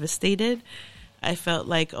felt devastated. I felt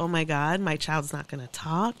like, oh my God, my child's not going to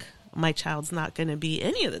talk. My child's not going to be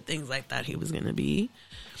any of the things like that he was going to be.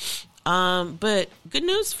 But good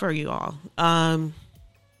news for you all.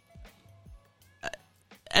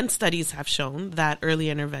 And studies have shown that early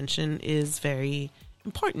intervention is very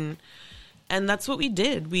important. And that's what we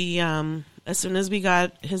did. We, as soon as we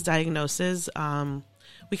got his diagnosis,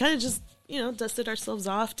 we kind of just, dusted ourselves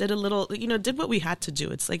off, did a little, did what we had to do.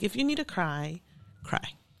 It's like, if you need to cry,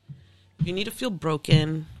 cry. If you need to feel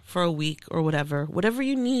broken for a week or whatever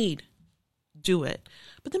you need, do it.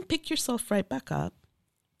 But then pick yourself right back up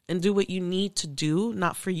and do what you need to do,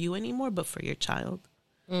 not for you anymore, but for your child.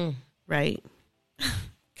 Right?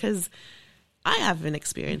 Because I have an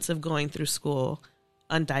experience of going through school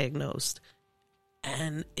undiagnosed,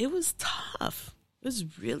 and it was tough. It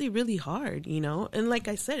was really, really hard, And like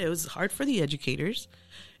I said, it was hard for the educators.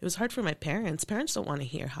 It was hard for my parents. Parents don't want to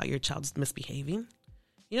hear how your child's misbehaving,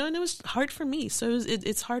 and it was hard for me. So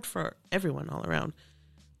it's hard for everyone all around.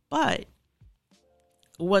 But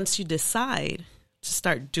once you decide, to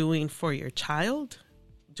start doing for your child,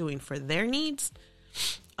 doing for their needs,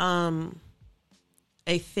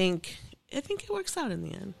 I think it works out in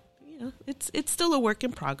the end. You know, it's still a work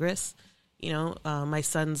in progress. You know, my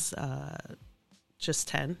son's just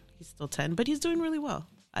 10. He's still 10, but he's doing really well,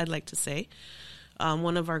 I'd like to say.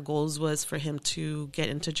 One of our goals was for him to get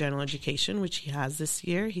into general education, which he has this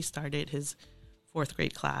year. He started his 4th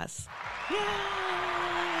grade class. Yay!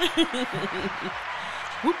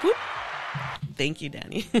 Whoop, whoop. Thank you,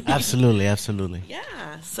 Danny. Absolutely, absolutely.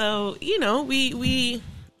 Yeah. So, you know, we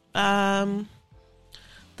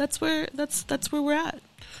that's where we're at.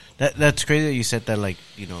 That's great that you said that, like,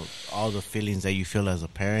 you know, all the feelings that you feel as a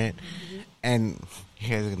parent. And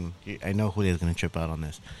I know Julia's going to trip out on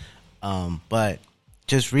this. But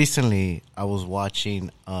just recently I was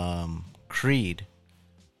watching Creed,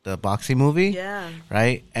 the boxing movie. Yeah.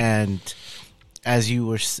 Right? And as you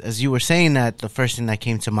were saying that, the first thing that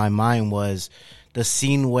came to my mind was the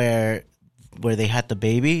scene where they had the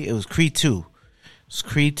baby. It was Creed 2. It was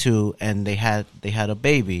Creed 2, and they had a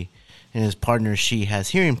baby, and his partner, she has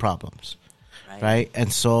hearing problems. Right?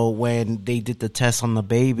 And so when they did the test on the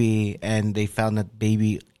baby and they found that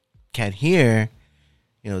baby can't hear,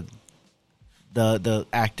 you know, the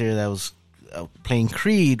actor that was playing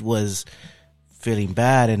Creed was feeling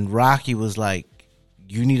bad, and Rocky was like,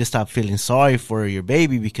 you need to stop feeling sorry for your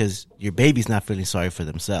baby because your baby's not feeling sorry for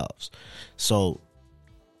themselves. So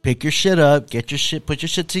pick your shit up, put your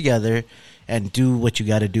shit together, and do what you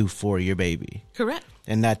got to do for your baby. Correct.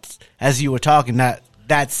 And that's, as you were talking,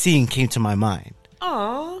 that scene came to my mind.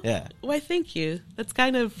 Oh, Yeah. Why, thank you. That's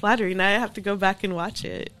kind of flattering. Now I have to go back and watch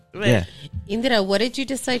it. But Yeah. Indira, what did you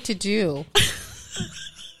decide to do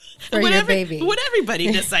for your whatever- baby? What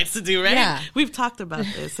everybody decides to do, right? Yeah. We've talked about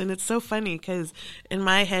this, and it's so funny because in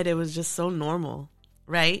my head it was just so normal,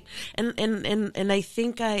 right? And I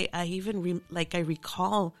think I even I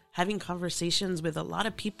recall having conversations with a lot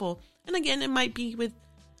of people, and again, it might be with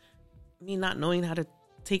me not knowing how to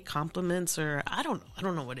take compliments, or I don't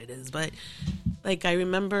know what it is, but like I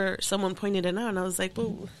remember someone pointed it out, and I was like,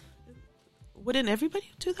 well, wouldn't everybody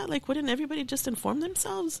do that? Like, wouldn't everybody just inform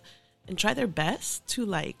themselves and try their best to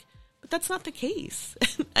but that's not the case.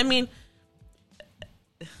 I mean,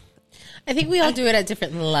 I think we all do it at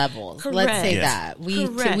different levels. Let's say Correct. that. We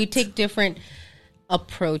Correct. take different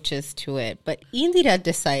approaches to it. But Indira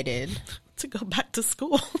decided to go back to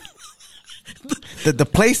school. The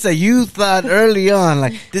place that you thought early on,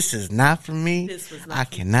 like, this is not for me. This was not I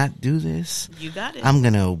for me. cannot do this. You got it. I'm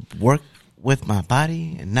going to work with my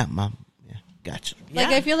body and not my... Yeah, gotcha. Like,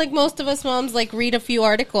 Yeah. I feel like most of us moms read a few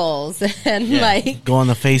articles and like Go on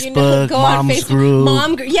the Facebook, go on Mom's Facebook, Group.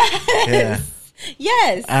 Mom group. Yes. Yeah.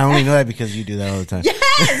 Yes. I only know that because you do that all the time.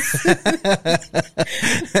 Yes.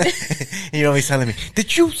 And you're always telling me,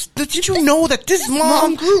 did you know that this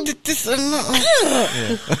mom group did this?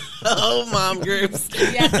 Oh, mom groups.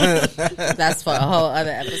 Yeah. That's for a whole other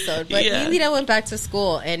episode. But Yeah. Indira went back to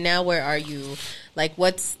school, and now where are you? Like,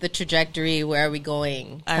 what's the trajectory? Where are we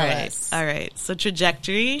going? Tell us. All right. So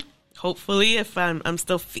trajectory. Hopefully, if I'm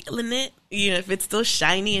still feeling it, if it's still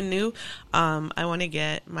shiny and new, I want to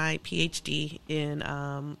get my PhD in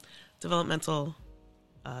developmental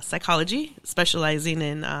psychology, specializing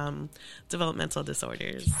in developmental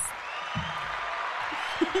disorders.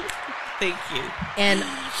 Thank you. And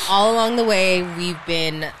all along the way, we've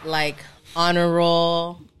been honor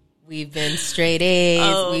roll. We've been straight A's.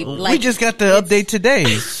 Oh. We just got the update today.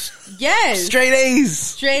 yes, Straight A's.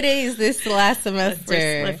 straight A's this last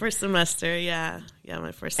semester. My first semester, yeah,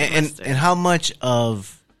 my first And semester. how much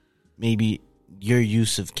of maybe your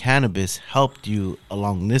use of cannabis helped you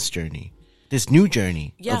along this journey, this new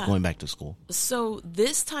journey Yeah. of going back to school? So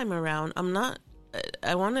this time around, I'm not.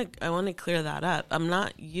 I want to clear that up. I'm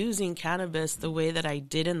not using cannabis the way that I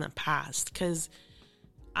did in the past because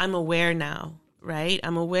I'm aware now, right?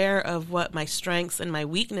 I'm aware of what my strengths and my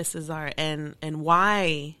weaknesses are, and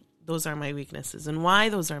why those are my weaknesses, and why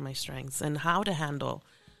those are my strengths, and how to handle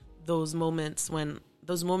those moments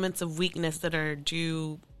of weakness that are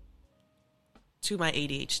due to my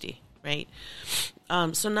ADHD, right?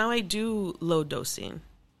 So now I do low dosing,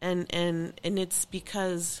 and it's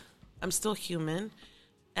because I'm still human,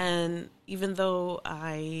 and even though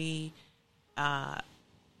I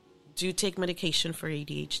do take medication for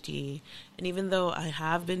ADHD, and even though I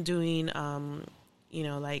have been doing,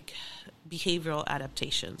 behavioral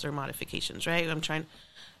adaptations or modifications, right?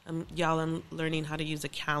 I'm learning how to use a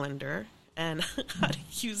calendar and how to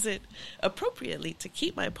use it appropriately to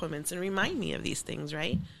keep my appointments and remind me of these things,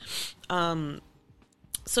 right?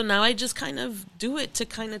 So now I just kind of do it to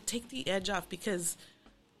kind of take the edge off because,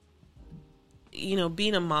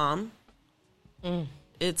 being a mom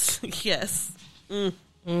It's yes.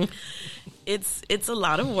 It's a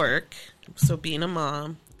lot of work. So being a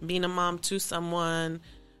mom to someone.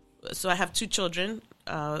 So I have 2 children.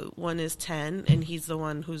 One is 10, and he's the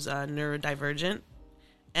one who's neurodivergent.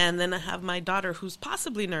 And then I have my daughter who's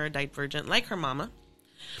possibly neurodivergent, like her mama.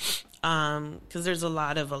 Because there's a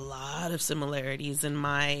lot of similarities in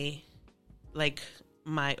my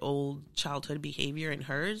old childhood behavior and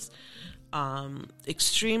hers.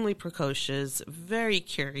 Extremely precocious, very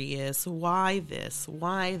curious. Why this?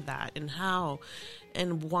 Why that? And how?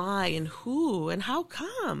 And why? And who? And how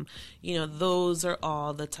come? Those are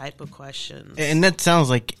all the type of questions. And that sounds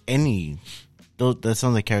like that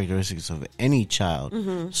sounds like characteristics of any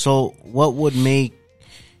child. So what would make,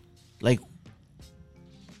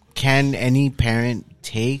 can any parent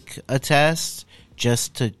take a test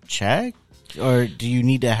just to check? Or do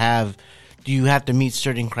you have to meet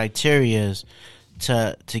certain criteria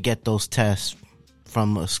to get those tests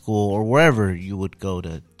from a school or wherever you would go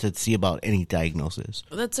to see about any diagnosis?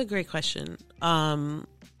 That's a great question.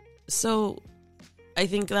 So I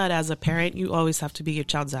think that as a parent, you always have to be your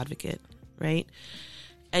child's advocate, right?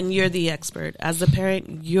 And you're the expert. As a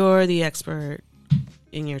parent, you're the expert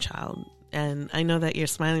in your child. And I know that you're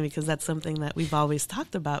smiling because that's something that we've always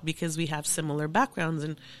talked about because we have similar backgrounds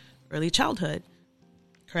in early childhood.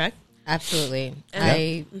 Correct? Absolutely.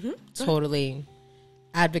 I totally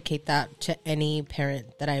advocate that to any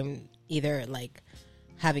parent that I'm either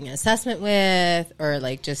having an assessment with or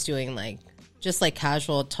just doing just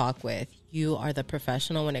casual talk with. You are the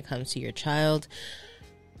professional when it comes to your child.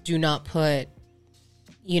 Do not put,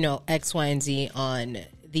 X, Y, and Z on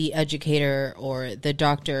the educator or the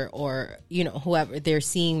doctor or, whoever. They're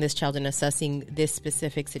seeing this child and assessing this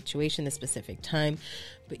specific situation, this specific time.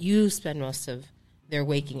 But you spend most of their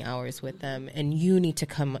waking hours with them, and you need to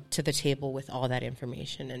come to the table with all that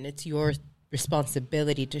information. And it's your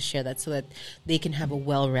responsibility to share that so that they can have a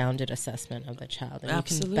well-rounded assessment of the child and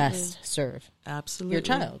Absolutely. you can best serve Absolutely. your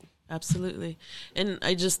child. Absolutely. And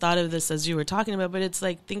I just thought of this as you were talking about, but it's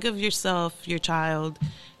think of yourself, your child,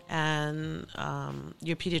 and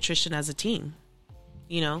your pediatrician as a team.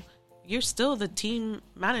 You're still the team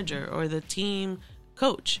manager or the team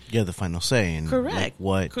coach. You have the final say in Correct.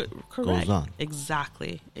 What Correct. goes on.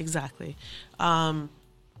 Exactly.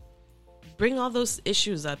 Bring all those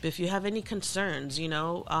issues up if you have any concerns.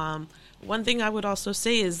 One thing I would also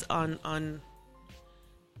say is on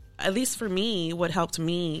at least for me, what helped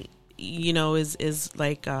me, is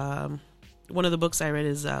one of the books I read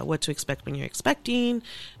is What to Expect When You're Expecting,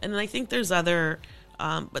 and I think there's other,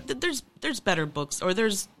 but there's better books, or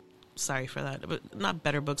sorry for that, but not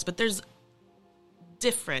better books, but there's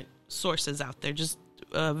different sources out there, just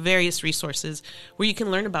various resources where you can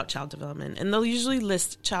learn about child development, and they'll usually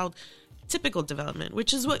list child typical development,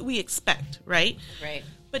 which is what we expect, right? Right.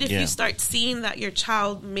 But if you start seeing that your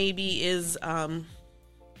child maybe is,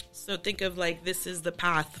 so think of this is the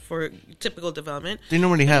path for typical development. They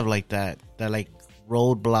normally have that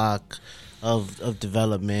roadblock of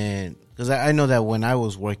development, because I know that when I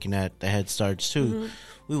was working at the Head Starts too,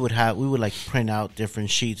 we would print out different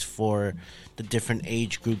sheets for the different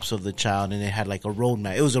age groups of the child, and it had a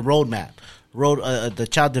roadmap. It was a roadmap, the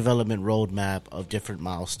child development roadmap of different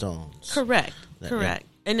milestones. Correct.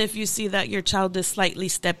 And if you see that your child is slightly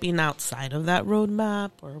stepping outside of that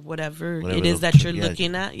roadmap or whatever it is that you're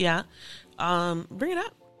looking at, bring it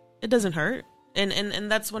up. It doesn't hurt.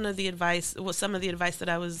 And that's one of the advice. Well, some of the advice that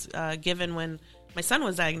I was given when my son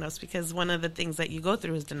was diagnosed, because one of the things that you go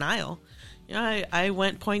through is denial. I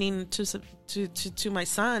went pointing to my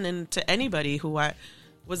son and to anybody who I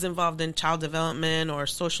was involved in child development or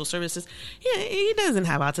social services. He doesn't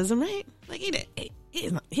have autism, right?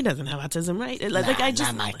 He doesn't have autism, right? I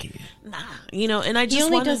just not my kid. And I just He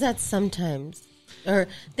only does that sometimes, or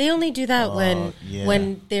they only do that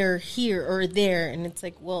when they're here or there, and it's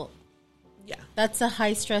that's a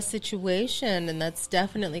high stress situation, and that's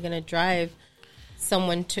definitely going to drive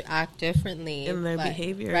someone to act differently in their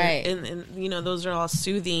behavior, right? And those are all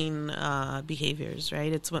soothing behaviors,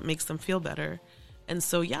 right? It's what makes them feel better, and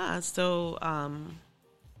so I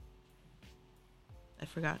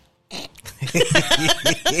forgot.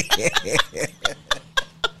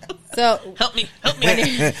 So help me.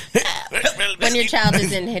 When your child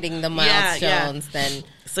isn't hitting the milestones, then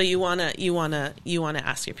so you wanna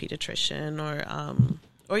ask your pediatrician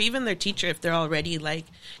or even their teacher if they're already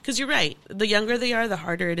because you're right, the younger they are, the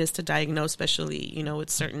harder it is to diagnose, especially with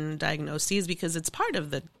certain diagnoses, because it's part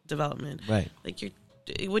of the development, right?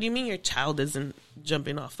 What do you mean your child isn't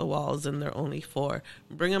jumping off the walls and they're only 4?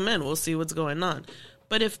 Bring them in, we'll see what's going on.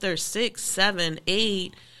 But if they're 6, 7,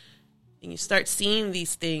 8, and you start seeing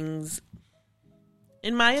these things,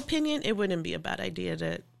 in my opinion, it wouldn't be a bad idea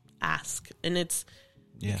to ask. And it's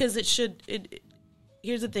Yeah. because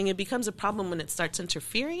here's the thing, it becomes a problem when it starts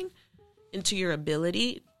interfering into your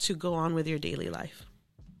ability to go on with your daily life.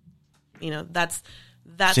 That's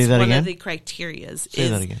Say that one again? of the criterias. Say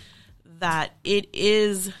that again. That it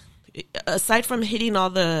is, aside from hitting all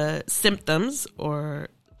the symptoms or,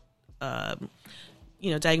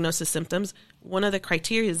 diagnosis symptoms, one of the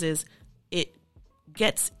criterias is it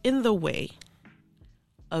gets in the way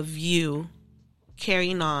of you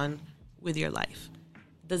carrying on with your life.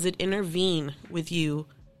 Does it intervene with you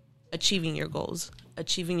achieving your goals,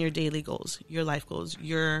 achieving your daily goals, your life goals,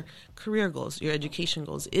 your career goals, your education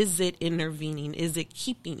goals? Is it intervening? Is it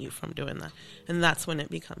keeping you from doing that? And that's when it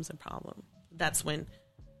becomes a problem. That's when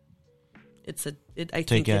I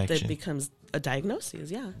think it action. becomes a diagnosis.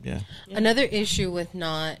 Yeah. Yeah. Another issue with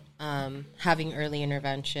not having early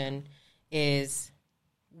intervention is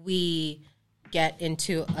we get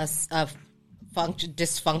into a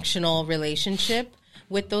dysfunctional relationship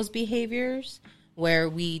with those behaviors where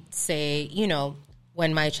we say,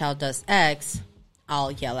 when my child does X,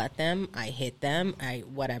 I'll yell at them, I hit them,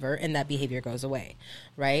 whatever, and that behavior goes away,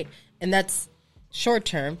 right? And that's short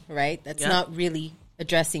term, right? That's not really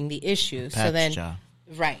addressing the issue. Patch job.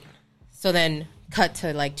 Right. So then cut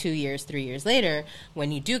to like 2 years, 3 years later,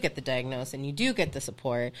 when you do get the diagnosis and you do get the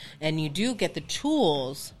support and you do get the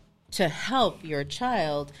tools to help your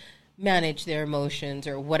child manage their emotions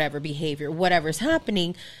or whatever behavior, whatever's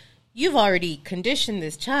happening, you've already conditioned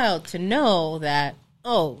this child to know that,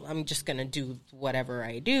 oh, I'm just going to do whatever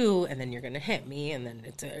I do, and then you're going to hit me, and then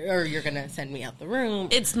or you're going to send me out the room.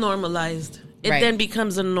 It's normalized. It Right. then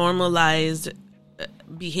becomes a normalized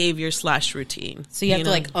behavior / routine. So you have to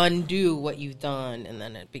like undo what you've done, and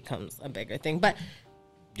then it becomes a bigger thing. But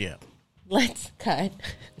Yeah. let's cut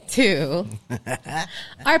to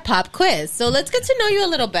our pop quiz. So let's get to know you a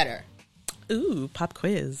little better. Ooh, pop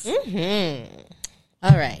quiz.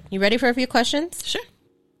 All right. You ready for a few questions? Sure.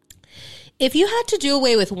 If you had to do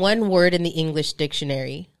away with one word in the English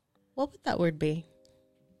dictionary, what would that word be?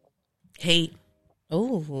 Hate.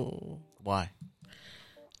 Oh. Why?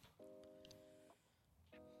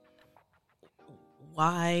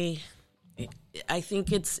 Why? I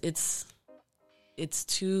think it's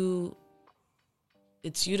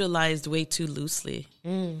utilized way too loosely,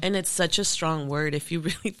 and it's such a strong word if you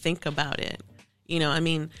really think about it.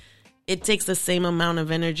 It takes the same amount of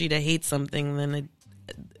energy to hate something than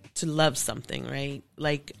to love something, right?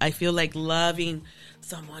 Like, I feel like loving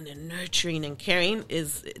someone and nurturing and caring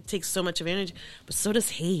it takes so much of energy, but so does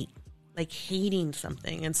hate. Like hating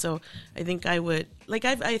something. And so I think I would, like,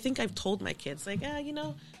 I think I've told my kids, like,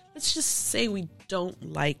 let's just say we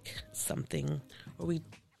don't like something or we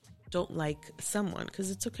don't like someone,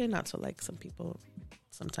 because it's okay not to like some people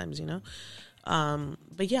sometimes,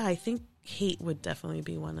 But yeah, I think hate would definitely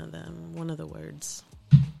be one of them, one of the words.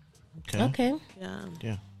 Okay. Yeah.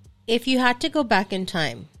 Yeah. If you had to go back in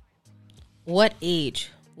time, what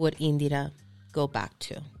age would Indira go back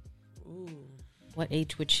to? What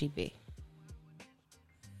age would she be?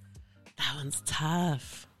 That one's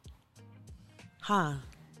tough. Huh.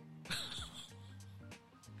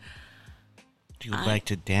 Do you go back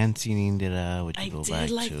to dancing Indira? Would you I go did back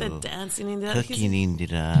like to the dancing in that. cooking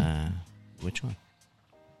Indira? Which one?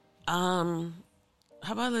 How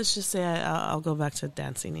about let's just say I'll go back to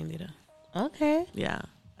dancing Indira. Okay. Yeah,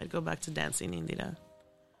 I'd go back to dancing Indira.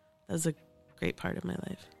 That was a great part of my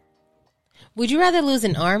life. Would you rather lose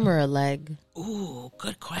an arm or a leg? Ooh,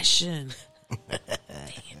 good question.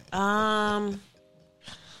 Arm,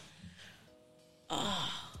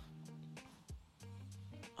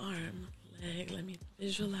 leg, let me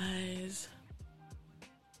visualize.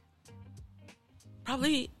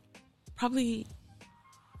 Probably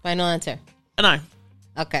Final answer. an arm.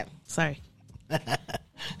 Okay. Sorry.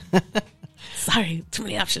 Sorry, too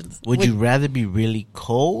many options. Would you rather be really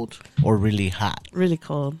cold or really hot? Really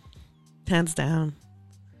cold. Hands down.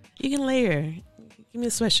 You can layer. Give me a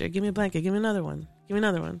sweatshirt. Give me a blanket. Give me another one. Give me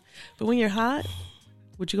another one. But when you're hot,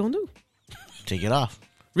 what you gonna do? Take it off.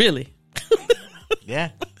 Really?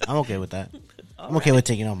 Yeah, I'm okay with that. I'm okay with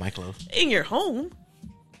taking off my clothes. In your home.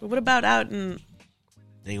 But what about out in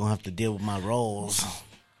They gonna have to deal with my rolls.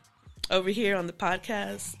 over here on the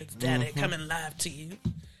podcast? It's Daddy coming live to you.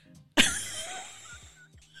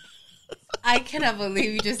 I cannot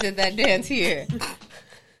believe you just did that dance here.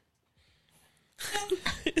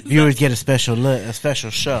 Viewers get a special look, a special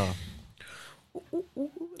show. You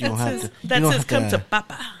don't have to. That's his come to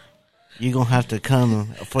Papa. you're going to have to come,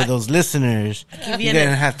 for those listeners, you're you going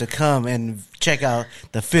an- to have to come and check out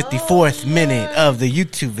the 54th minute of the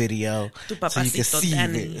YouTube video Tu so you can papacito see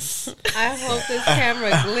Danny. this. I hope this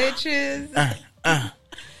camera glitches.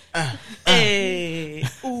 Hey.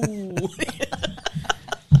 Ooh.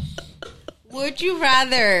 Would you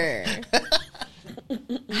rather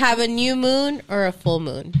have a new moon or a full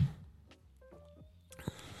moon?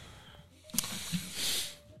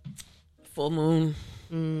 Full moon.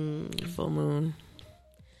 Full moon.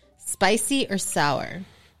 Spicy or sour?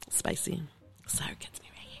 Spicy. Sour gets me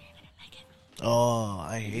right here. I don't like it. Oh,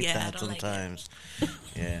 I hate Yeah, I that don't like it. sometimes.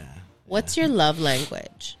 Yeah. What's your love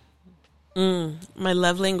language? My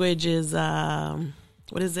love language is,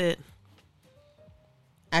 what is it?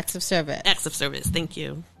 Acts of service. Acts of service. Thank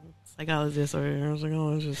you. Psychologist or I was like,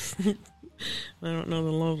 oh, it's just I don't know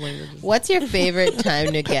the love languages. What's your favorite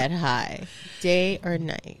time to get high? Day or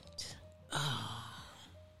night?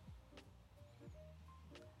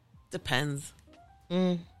 Depends.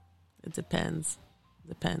 It depends.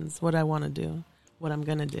 Depends what I want to do, what I'm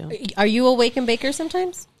gonna do. Are you a wake and baker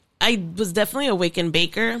sometimes? I was definitely a wake and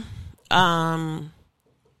baker,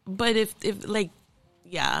 but if like,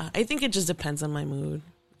 yeah, I think it just depends on my mood.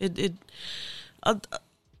 I'll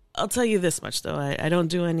tell you this much though, I don't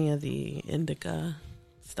do any of the indica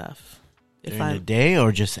stuff. If During the day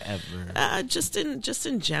or just ever? just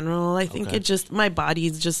in general, I think Okay. it just my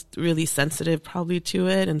body's just really sensitive probably to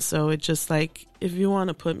it, and so it just like if you want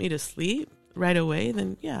to put me to sleep right away,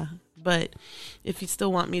 then yeah. But if you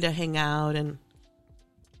still want me to hang out and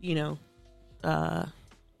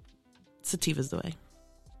sativa's the way.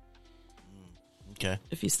 Okay.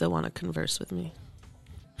 If you still want to converse with me,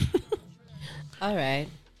 All right.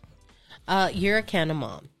 You're a Canna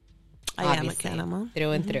mom. I am a obviously, Canna mom.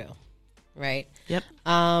 through and through, right? Yep.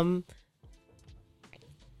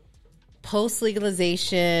 Post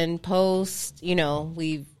legalization,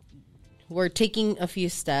 we're taking a few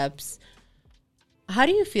steps. How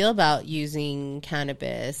do you feel about using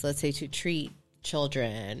cannabis, let's say, to treat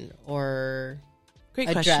children or Great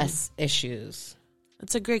address issues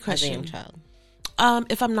That's a great as a question. young child?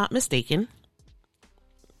 If I'm not mistaken,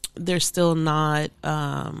 there's still not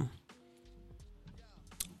a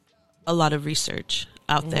lot of research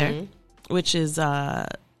out there, which is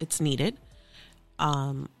it's needed.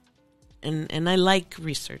 And I like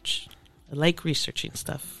research. I like researching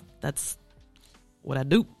stuff. That's what I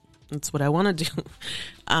do. That's what I want to do.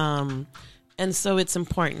 And so it's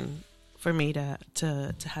important for me to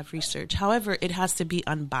have research. However, it has to be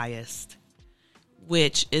unbiased,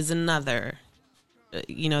 which is another,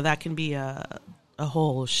 that can be a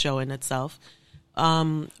whole show in itself.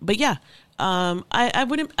 But yeah, I'm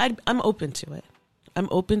open to it. I'm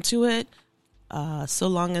open to it. So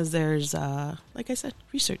long as there's, like I said,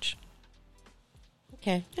 research.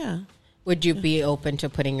 Okay. Yeah. Would you be open to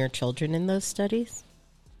putting your children in those studies?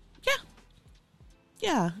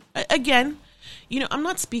 Yeah. Again, I'm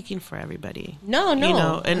not speaking for everybody. No. And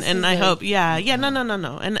I hope,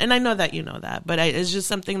 no. And I know that you know that, but it's just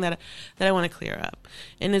something that I want to clear up.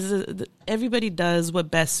 And everybody does what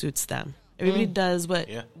best suits them. Everybody does what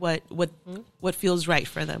feels right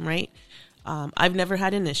for them, right? I've never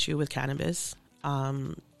had an issue with cannabis.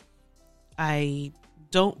 I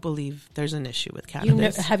don't believe there's an issue with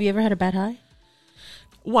cannabis. Have you ever had a bad high?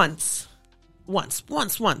 Once.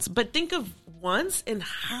 But think of once and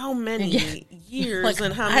how many years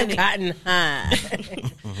and how many. I've gotten high.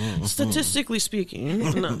 Statistically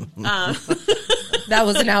speaking, no. That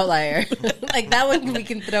was an outlier. Like that one we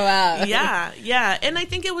can throw out. Yeah. And I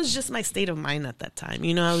think it was just my state of mind at that time.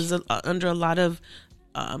 I was under a lot of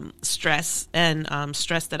stress and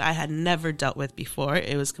stress that I had never dealt with before.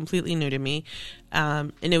 It was completely new to me.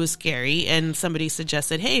 And it was scary. And somebody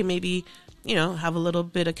suggested, hey, maybe, have a little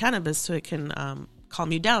bit of cannabis so it can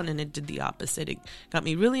calm you down. And it did the opposite. It got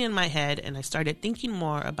me really in my head, and I started thinking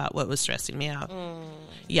more about what was stressing me out.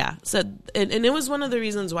 Yeah. So, and it was one of the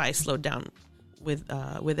reasons why I slowed down with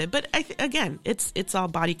it. But again, it's all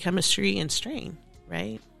body chemistry and strain,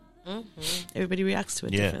 right? Everybody reacts to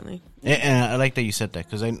it differently. And I like that you said that,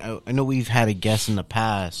 because I know we've had a guest in the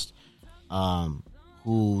past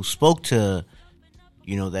who spoke to,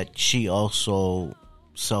 that she also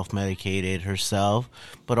self-medicated herself,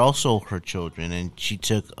 but also her children, and she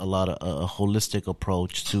took a lot of a holistic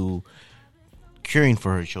approach to curing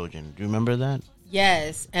for her children. Do you remember that?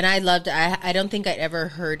 Yes, and I loved it. I don't think I'd ever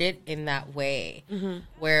heard it in that way,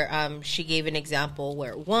 where she gave an example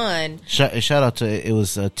where one... Shout out to, it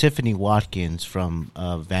was Tiffany Watkins from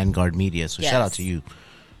Vanguard Media, so shout out to you.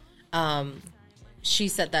 She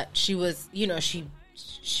said that she was,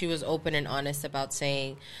 she was open and honest about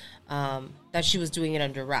saying that she was doing it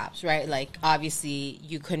under wraps, right? Like, obviously,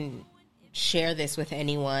 you couldn't share this with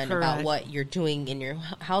anyone about Correct. what you're doing in your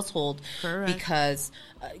household Correct. because,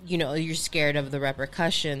 you're scared of the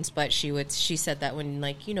repercussions. But she said that when,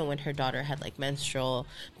 like, when her daughter had, like, menstrual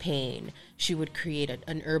pain, she would create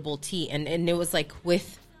an herbal tea. And it was, like,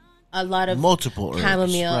 with a lot of Multiple herbs,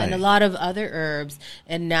 chamomile and a right. lot of other herbs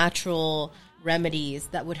and natural remedies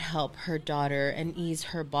that would help her daughter and ease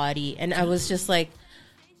her body. And I was just like,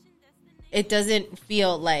 it doesn't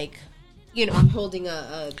feel like, I'm holding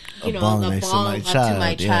a bong next to my up to child,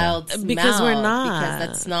 my yeah. child's Because mouth, we're not. because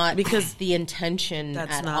that's not Because the intention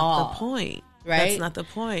That's at not all. the point. Right? That's not the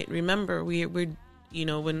point. Remember, we're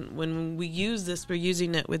when we use this, we're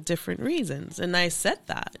using it with different reasons. And I said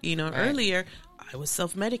that, earlier, I was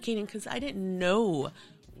self-medicating because I didn't know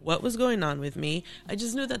what was going on with me. I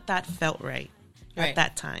just knew that felt right Right. at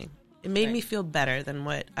that time. It made Right. me feel better than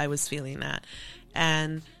what I was feeling at.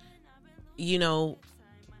 And, it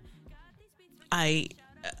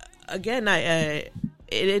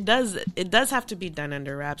does have to be done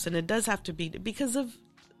under wraps, and it does have to be because of,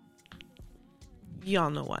 y'all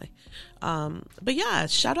know why. But yeah,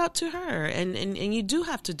 shout out to her, and you do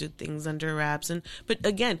have to do things under wraps, but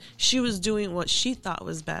again, she was doing what she thought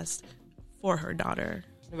was best for her daughter,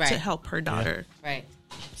 Right. to help her daughter. Right.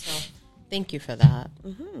 So, thank you for that.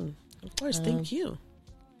 Of course, thank you.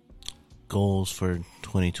 Goals for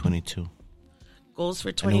 2022. Goals for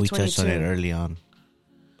I know we 2022. touched on it early on,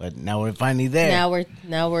 but now we're finally there.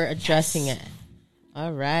 Now we're addressing it.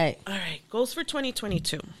 All right. All right, goals for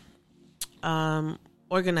 2022.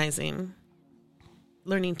 Organizing.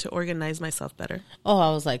 Learning to organize myself better. Oh, I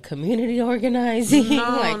was like community organizing,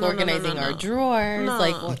 No, organizing no. our drawers. No.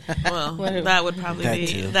 Like, Well, what- that would probably That be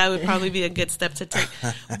too. that would probably be a good step to take.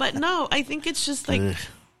 But no, I think it's just like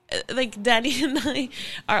Daddy and I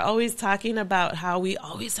are always talking about how we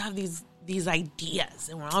always have these ideas,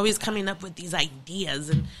 and we're always coming up with these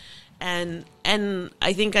ideas, and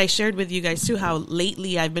I think I shared with you guys too how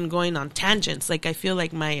lately I've been going on tangents. Like, I feel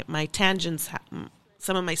like my tangents,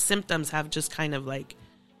 some of my symptoms have just kind of like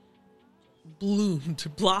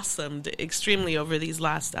blossomed extremely over these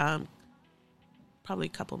last probably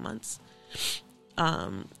couple months.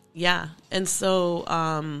 Yeah, and so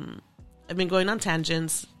I've been going on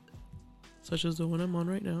tangents, such as the one I'm on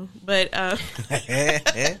right now. But but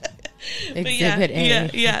Exhibit A.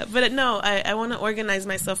 yeah. But no, I want to organize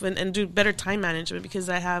myself and do better time management, because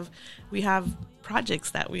we have projects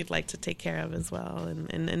that we'd like to take care of as well,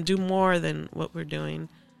 and do more than what we're doing,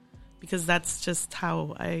 because that's just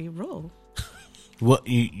how I roll. What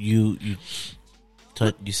you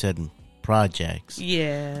said projects.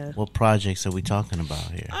 Yeah. What projects are we talking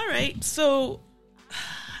about here? All right. So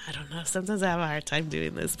I don't know. Sometimes I have a hard time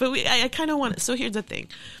doing this, but I kind of want. So here's the thing.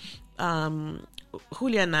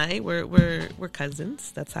 Julia and I, we're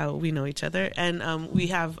cousins. That's how we know each other, and we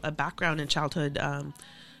have a background in childhood,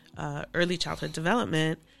 early childhood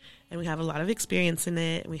development, and we have a lot of experience in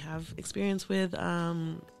it. And we have experience with,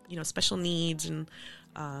 special needs and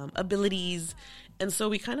abilities, and so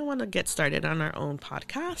we kind of want to get started on our own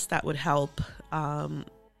podcast that would help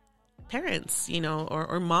parents,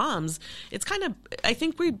 or moms. It's kind of, I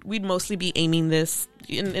think we'd mostly be aiming this,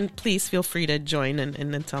 and please feel free to join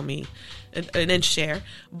and tell me and share,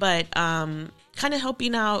 but kind of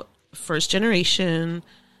helping out first generation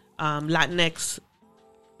Latinx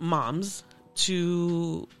moms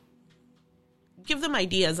to give them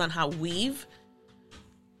ideas on how we've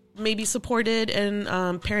maybe supported and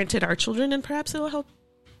parented our children, and perhaps it'll help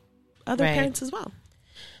other Right. parents as well.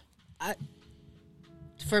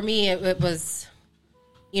 For me, it was,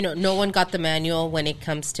 no one got the manual when it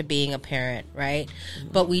comes to being a parent, right?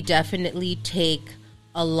 But we definitely take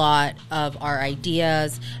a lot of our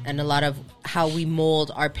ideas and a lot of how we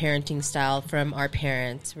mold our parenting style from our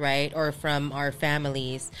parents, right? Or from our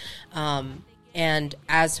families. And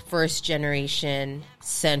as first generation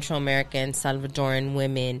Central American Salvadoran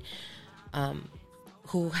women,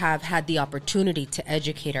 who have had the opportunity to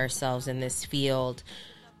educate ourselves in this field,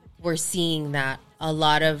 we're seeing that a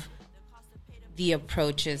lot of the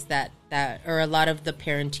approaches that or a lot of the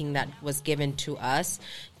parenting that was given to us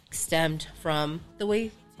stemmed from the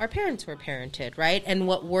way our parents were parented, right? And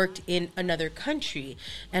what worked in another country,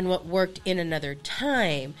 and what worked in another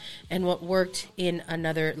time, and what worked in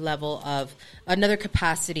another level of another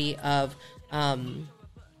capacity of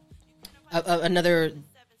another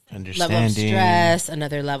level of stress,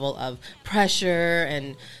 another level of pressure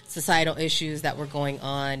and societal issues that were going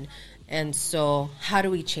on. And so how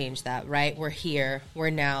do we change that, right? We're here.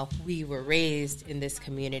 We were raised in this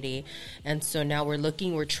community. And so now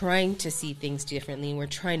we're trying to see things differently. We're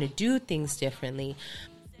trying to do things differently.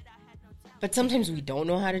 but sometimes we don't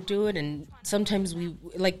know how to do it, and sometimes we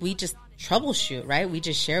just troubleshoot, right? We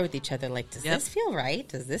just share with each other, like, does Yep. this feel right?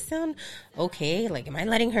 Does this sound okay? Like, am I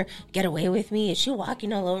letting her get away with me? Is she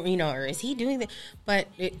walking all over, or is he doing that? But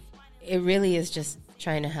it really is just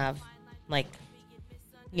trying to have, like,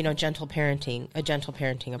 a gentle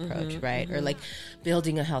parenting approach, right? Or like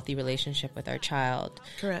building a healthy relationship with our child.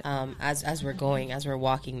 Correct. As we're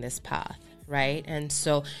walking this path, right? And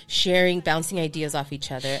so bouncing ideas off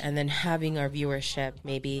each other, and then having our viewership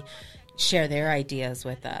maybe share their ideas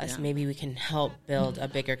with us. Yeah. Maybe we can help build a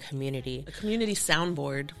bigger community. A community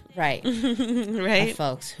soundboard, Right. right? Of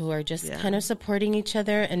folks who are just Yeah. kind of supporting each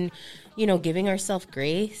other and, giving ourselves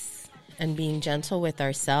grace and being gentle with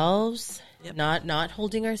ourselves, Yep. not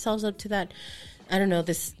holding ourselves up to that, I don't know,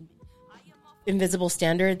 this invisible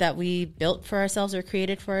standard that we built for ourselves or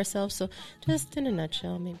created for ourselves. So just in a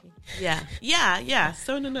nutshell, maybe. Yeah.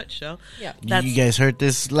 So in a nutshell, Yeah. You guys heard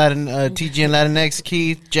this, Latin TGN Latinx,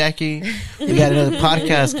 Keith, Jackie. We got another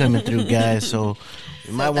podcast coming through, guys. So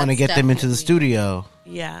you might want to that's get them into the definitely- studio.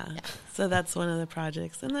 yeah. So that's one of the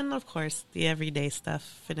projects, and then of course the everyday stuff.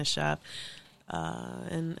 Finish up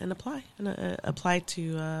and apply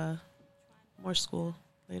to more school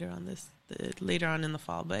later on in the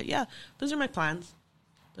fall. But yeah, those are my plans.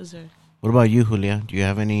 Those are. What about you, Julia? Do you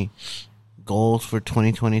have any goals for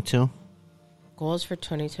 2022? Goals for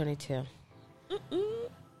 2022.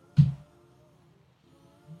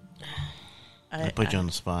 I put you on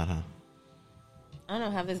the spot, huh? I don't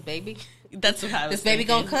know, have this baby. That's what I was This baby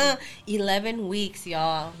gonna thinking. come. 11 weeks,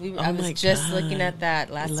 y'all. I Oh was my just God. looking at that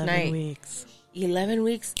last 11 night. weeks. 11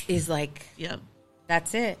 weeks is like, Yep.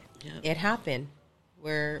 that's it. Yep. It happened.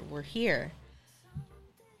 We're here.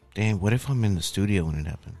 Damn, what if I'm in the studio when it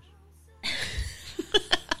happens?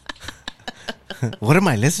 What are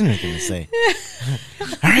my listeners going to say?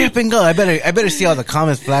 Hurry up and go. I better see all the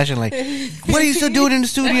comments flashing like, what are you still doing in the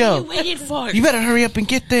studio? Waiting for You better hurry up and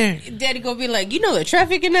get there. Daddy gonna be like, the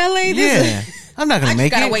traffic in LA? Yeah. I'm not going I to just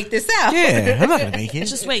make gotta it. wait this out. Yeah, I'm not going to make it.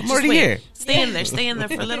 Just wait. I'm Just already wait. here. Stay in there. Stay in there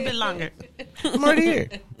for a little bit longer. I'm already here.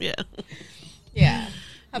 Yeah. Yeah.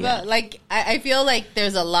 How about, I feel like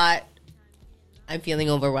there's a lot. I'm feeling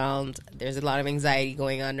overwhelmed. There's a lot of anxiety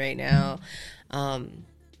going on right now.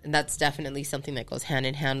 And that's definitely something that goes hand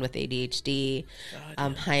in hand with ADHD,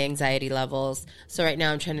 high anxiety levels. So right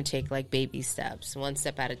now I'm trying to take baby steps, one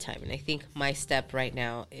step at a time. And I think my step right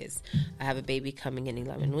now is I have a baby coming in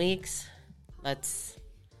 11 weeks. Let's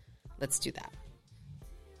do that.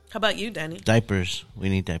 How about you, Danny? Diapers. We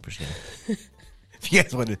need diapers, guys. If you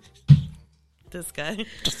guys want to, This guy.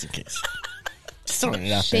 just in case. Just throwing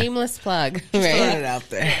it out there. Shameless plug, Throwing right? it out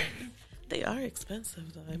there. They are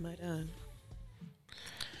expensive, though, I might add.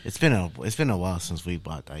 It's been a while since we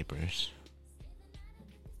bought diapers.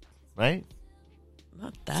 Right?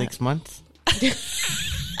 Not that. 6 months?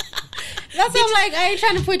 That's why I'm like, I ain't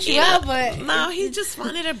trying to put you out, but No, he just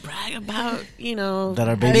wanted to brag about, That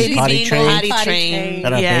our baby's she's potty being trained. potty potty trained. trained.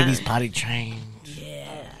 That our Yeah. baby's potty trained.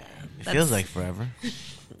 Yeah. It feels like forever.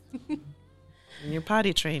 You're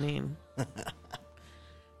potty training.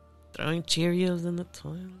 Throwing Cheerios in the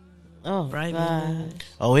toilet. oh, Bribing God. them.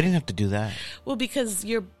 Oh, we didn't have to do that. Well, because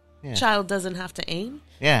your Yeah. child doesn't have to aim.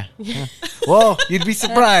 Yeah. Whoa, you'd be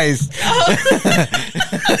surprised.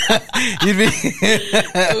 You'd be.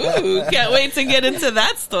 Ooh, can't wait to get into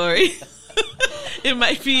that story. It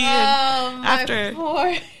might be My after.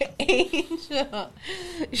 poor Angel.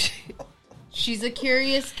 She's a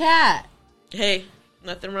curious cat. Hey,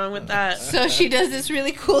 nothing wrong with that. So she does this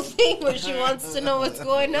really cool thing where she wants to know what's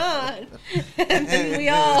going on. And then we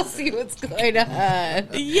all see what's going on.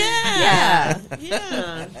 Yeah.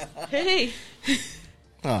 Hey.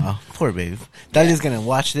 Oh, poor baby. Dalia's gonna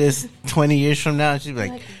watch this 20 years from now. And she'll be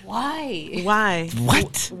like, Like, why? Why?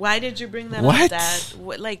 What? Why did you bring that What? up, Dad?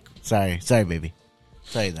 What, like, sorry, baby.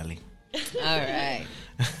 Sorry, Dali. All right.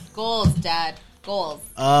 Goals, Dad. Goals.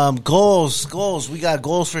 Goals. We got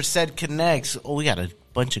goals for Said Connects. Oh, we got a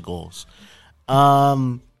bunch of goals.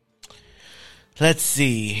 Let's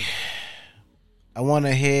see. I want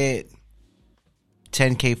to hit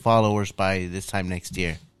 10K followers by this time next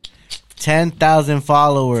year. 10,000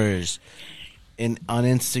 followers on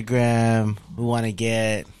Instagram. We want to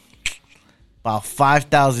get about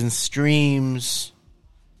 5,000 streams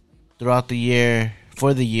throughout the year.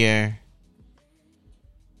 For the year.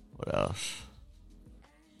 What else?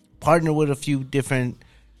 Partner with a few different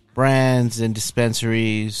brands and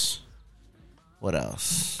dispensaries. What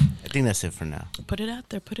else? I think that's it for now. put it out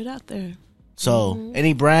there. Put it out there. So,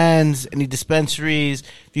 any brands, any dispensaries,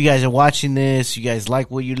 if you guys are watching this, you guys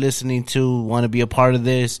like what you're listening to, want to be a part of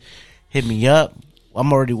this, hit me up.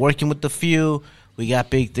 I'm already working with a few. We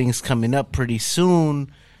got big things coming up pretty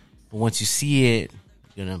soon. But once you see it,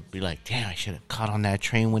 you're going to be like, damn, I should have caught on that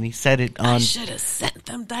train when he said it I on. should have sent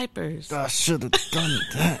them diapers. I should have done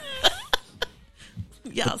that.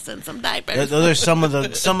 Y'all sent some diapers. Those are some of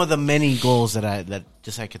the many goals that I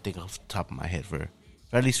could think off the top of my head for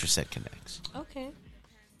at least for Set Connects. Okay.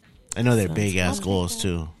 I know they're Sounds big ass good. goals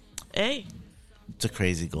too. Hey, It's a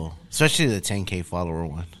crazy goal, especially the 10K follower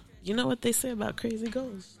one. you know what they say about crazy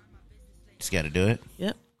goals? Just got to do it.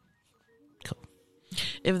 Yep. Cool.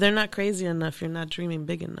 If they're not crazy enough, you're not dreaming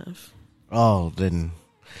big enough. Oh, then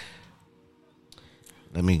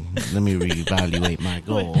let me reevaluate my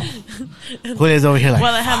goal. Julia's over here like,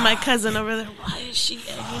 While I have my cousin over there, why is she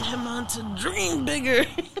egging him on to dream bigger?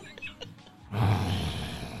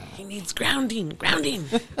 He needs grounding.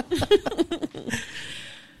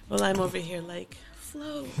 Well, I'm over here like,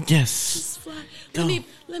 flow, yes. just fly. Go.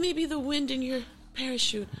 Let me be the wind in your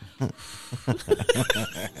parachute.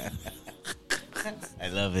 I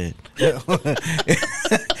love it.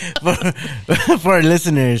 for our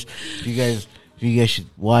listeners, you guys should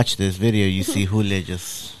watch this video. You see Julia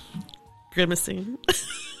just Grimacing.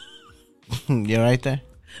 you're right there.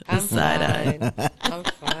 I'm Side-eye. fine. I'm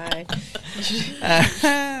fine.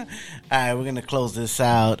 All right, we're gonna close this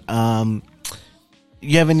out.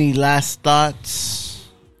 You have any last thoughts?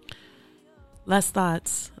 Last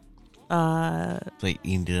thoughts. Like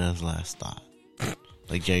India's last thought,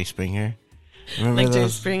 like Jerry Springer. Remember Like Jerry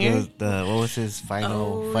Springer? What was his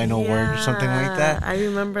final word or something like that? I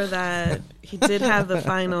remember that. He did have the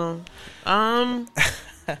final. Don't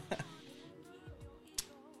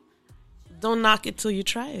knock it till you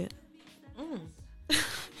try it.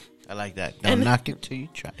 I like that. Don't knock it till you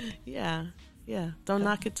try. Yeah. Don't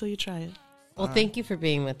knock it till you try it. Well, thank you for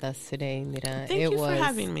being with us today, Mira. Thank you for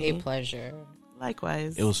having me. a pleasure.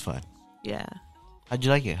 Likewise. It was fun. Yeah. How'd you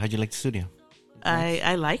like it? How'd you like the studio?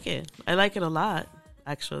 I like it. I like it a lot,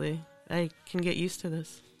 actually. I can get used to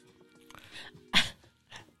this.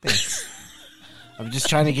 Thanks. I'm just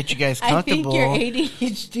trying to get you guys I think comfortable. your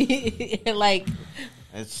ADHD, like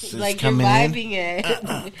It's you're coming in. vibing it.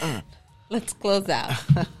 Let's close out.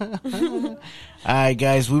 All right,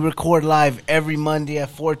 guys. We record live every Monday at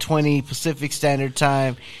 4:20 Pacific Standard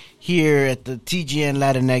Time here at the TGN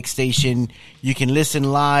Latinx station. You can listen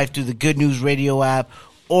live through the Good News Radio app,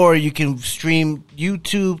 or you can stream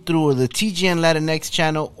YouTube through the TGN Latinx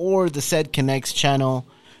channel or the Said Connects channel.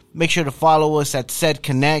 Make sure to follow us at Said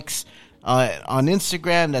Connects on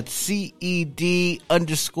Instagram. That's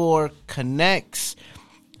CED_connects.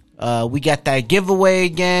 We got that giveaway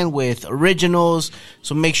again with originals,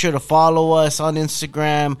 so make sure to follow us on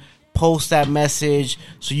Instagram, post that message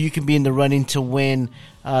so you can be in the running to win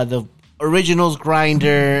the originals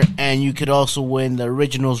grinder, and you could also win the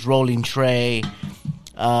originals rolling tray.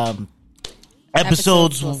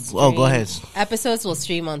 Episodes will go ahead. Episodes will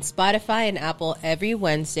stream on Spotify and Apple every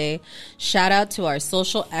Wednesday. Shout out to our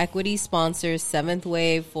social equity sponsors, 7th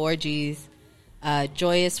Wave, 4Gs,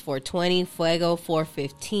 Joyous 420, Fuego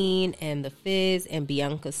 415, and The Fizz and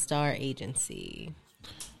Bianca Star Agency.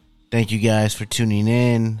 Thank you guys for tuning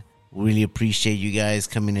in. Really appreciate you guys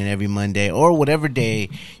coming in every Monday or whatever day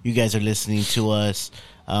you guys are listening to us,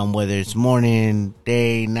 whether it's morning,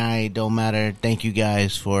 day, night, don't matter. Thank you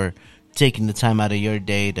guys for taking the time out of your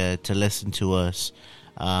day to listen to us.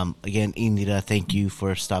 Again, Indira, thank you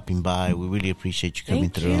for stopping by. We really appreciate you coming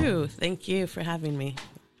through. Thank you for having me.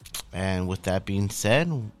 And with that being said,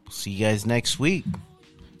 we'll see you guys next week.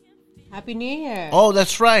 Happy New Year. Oh,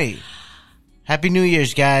 that's right. Happy New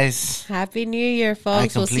Year's, guys. Happy New Year,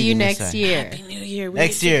 folks. We'll see you completely next missed that. year. Happy New Year. We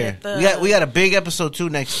Next need to year. get We got a big episode too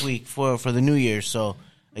next week for the New Year. So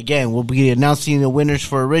again, we'll be announcing the winners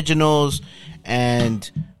for originals, and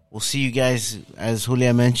we'll see you guys, as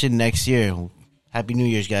Julia mentioned, next year. Happy New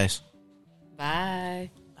Year's, guys. Bye.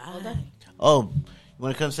 Oh, you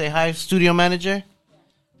want to come say hi, studio manager?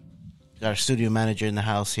 Got our studio manager in the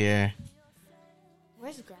house here.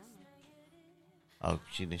 Where's Grandma? Oh,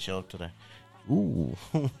 she didn't show up today. Ooh.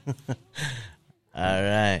 All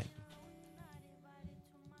right.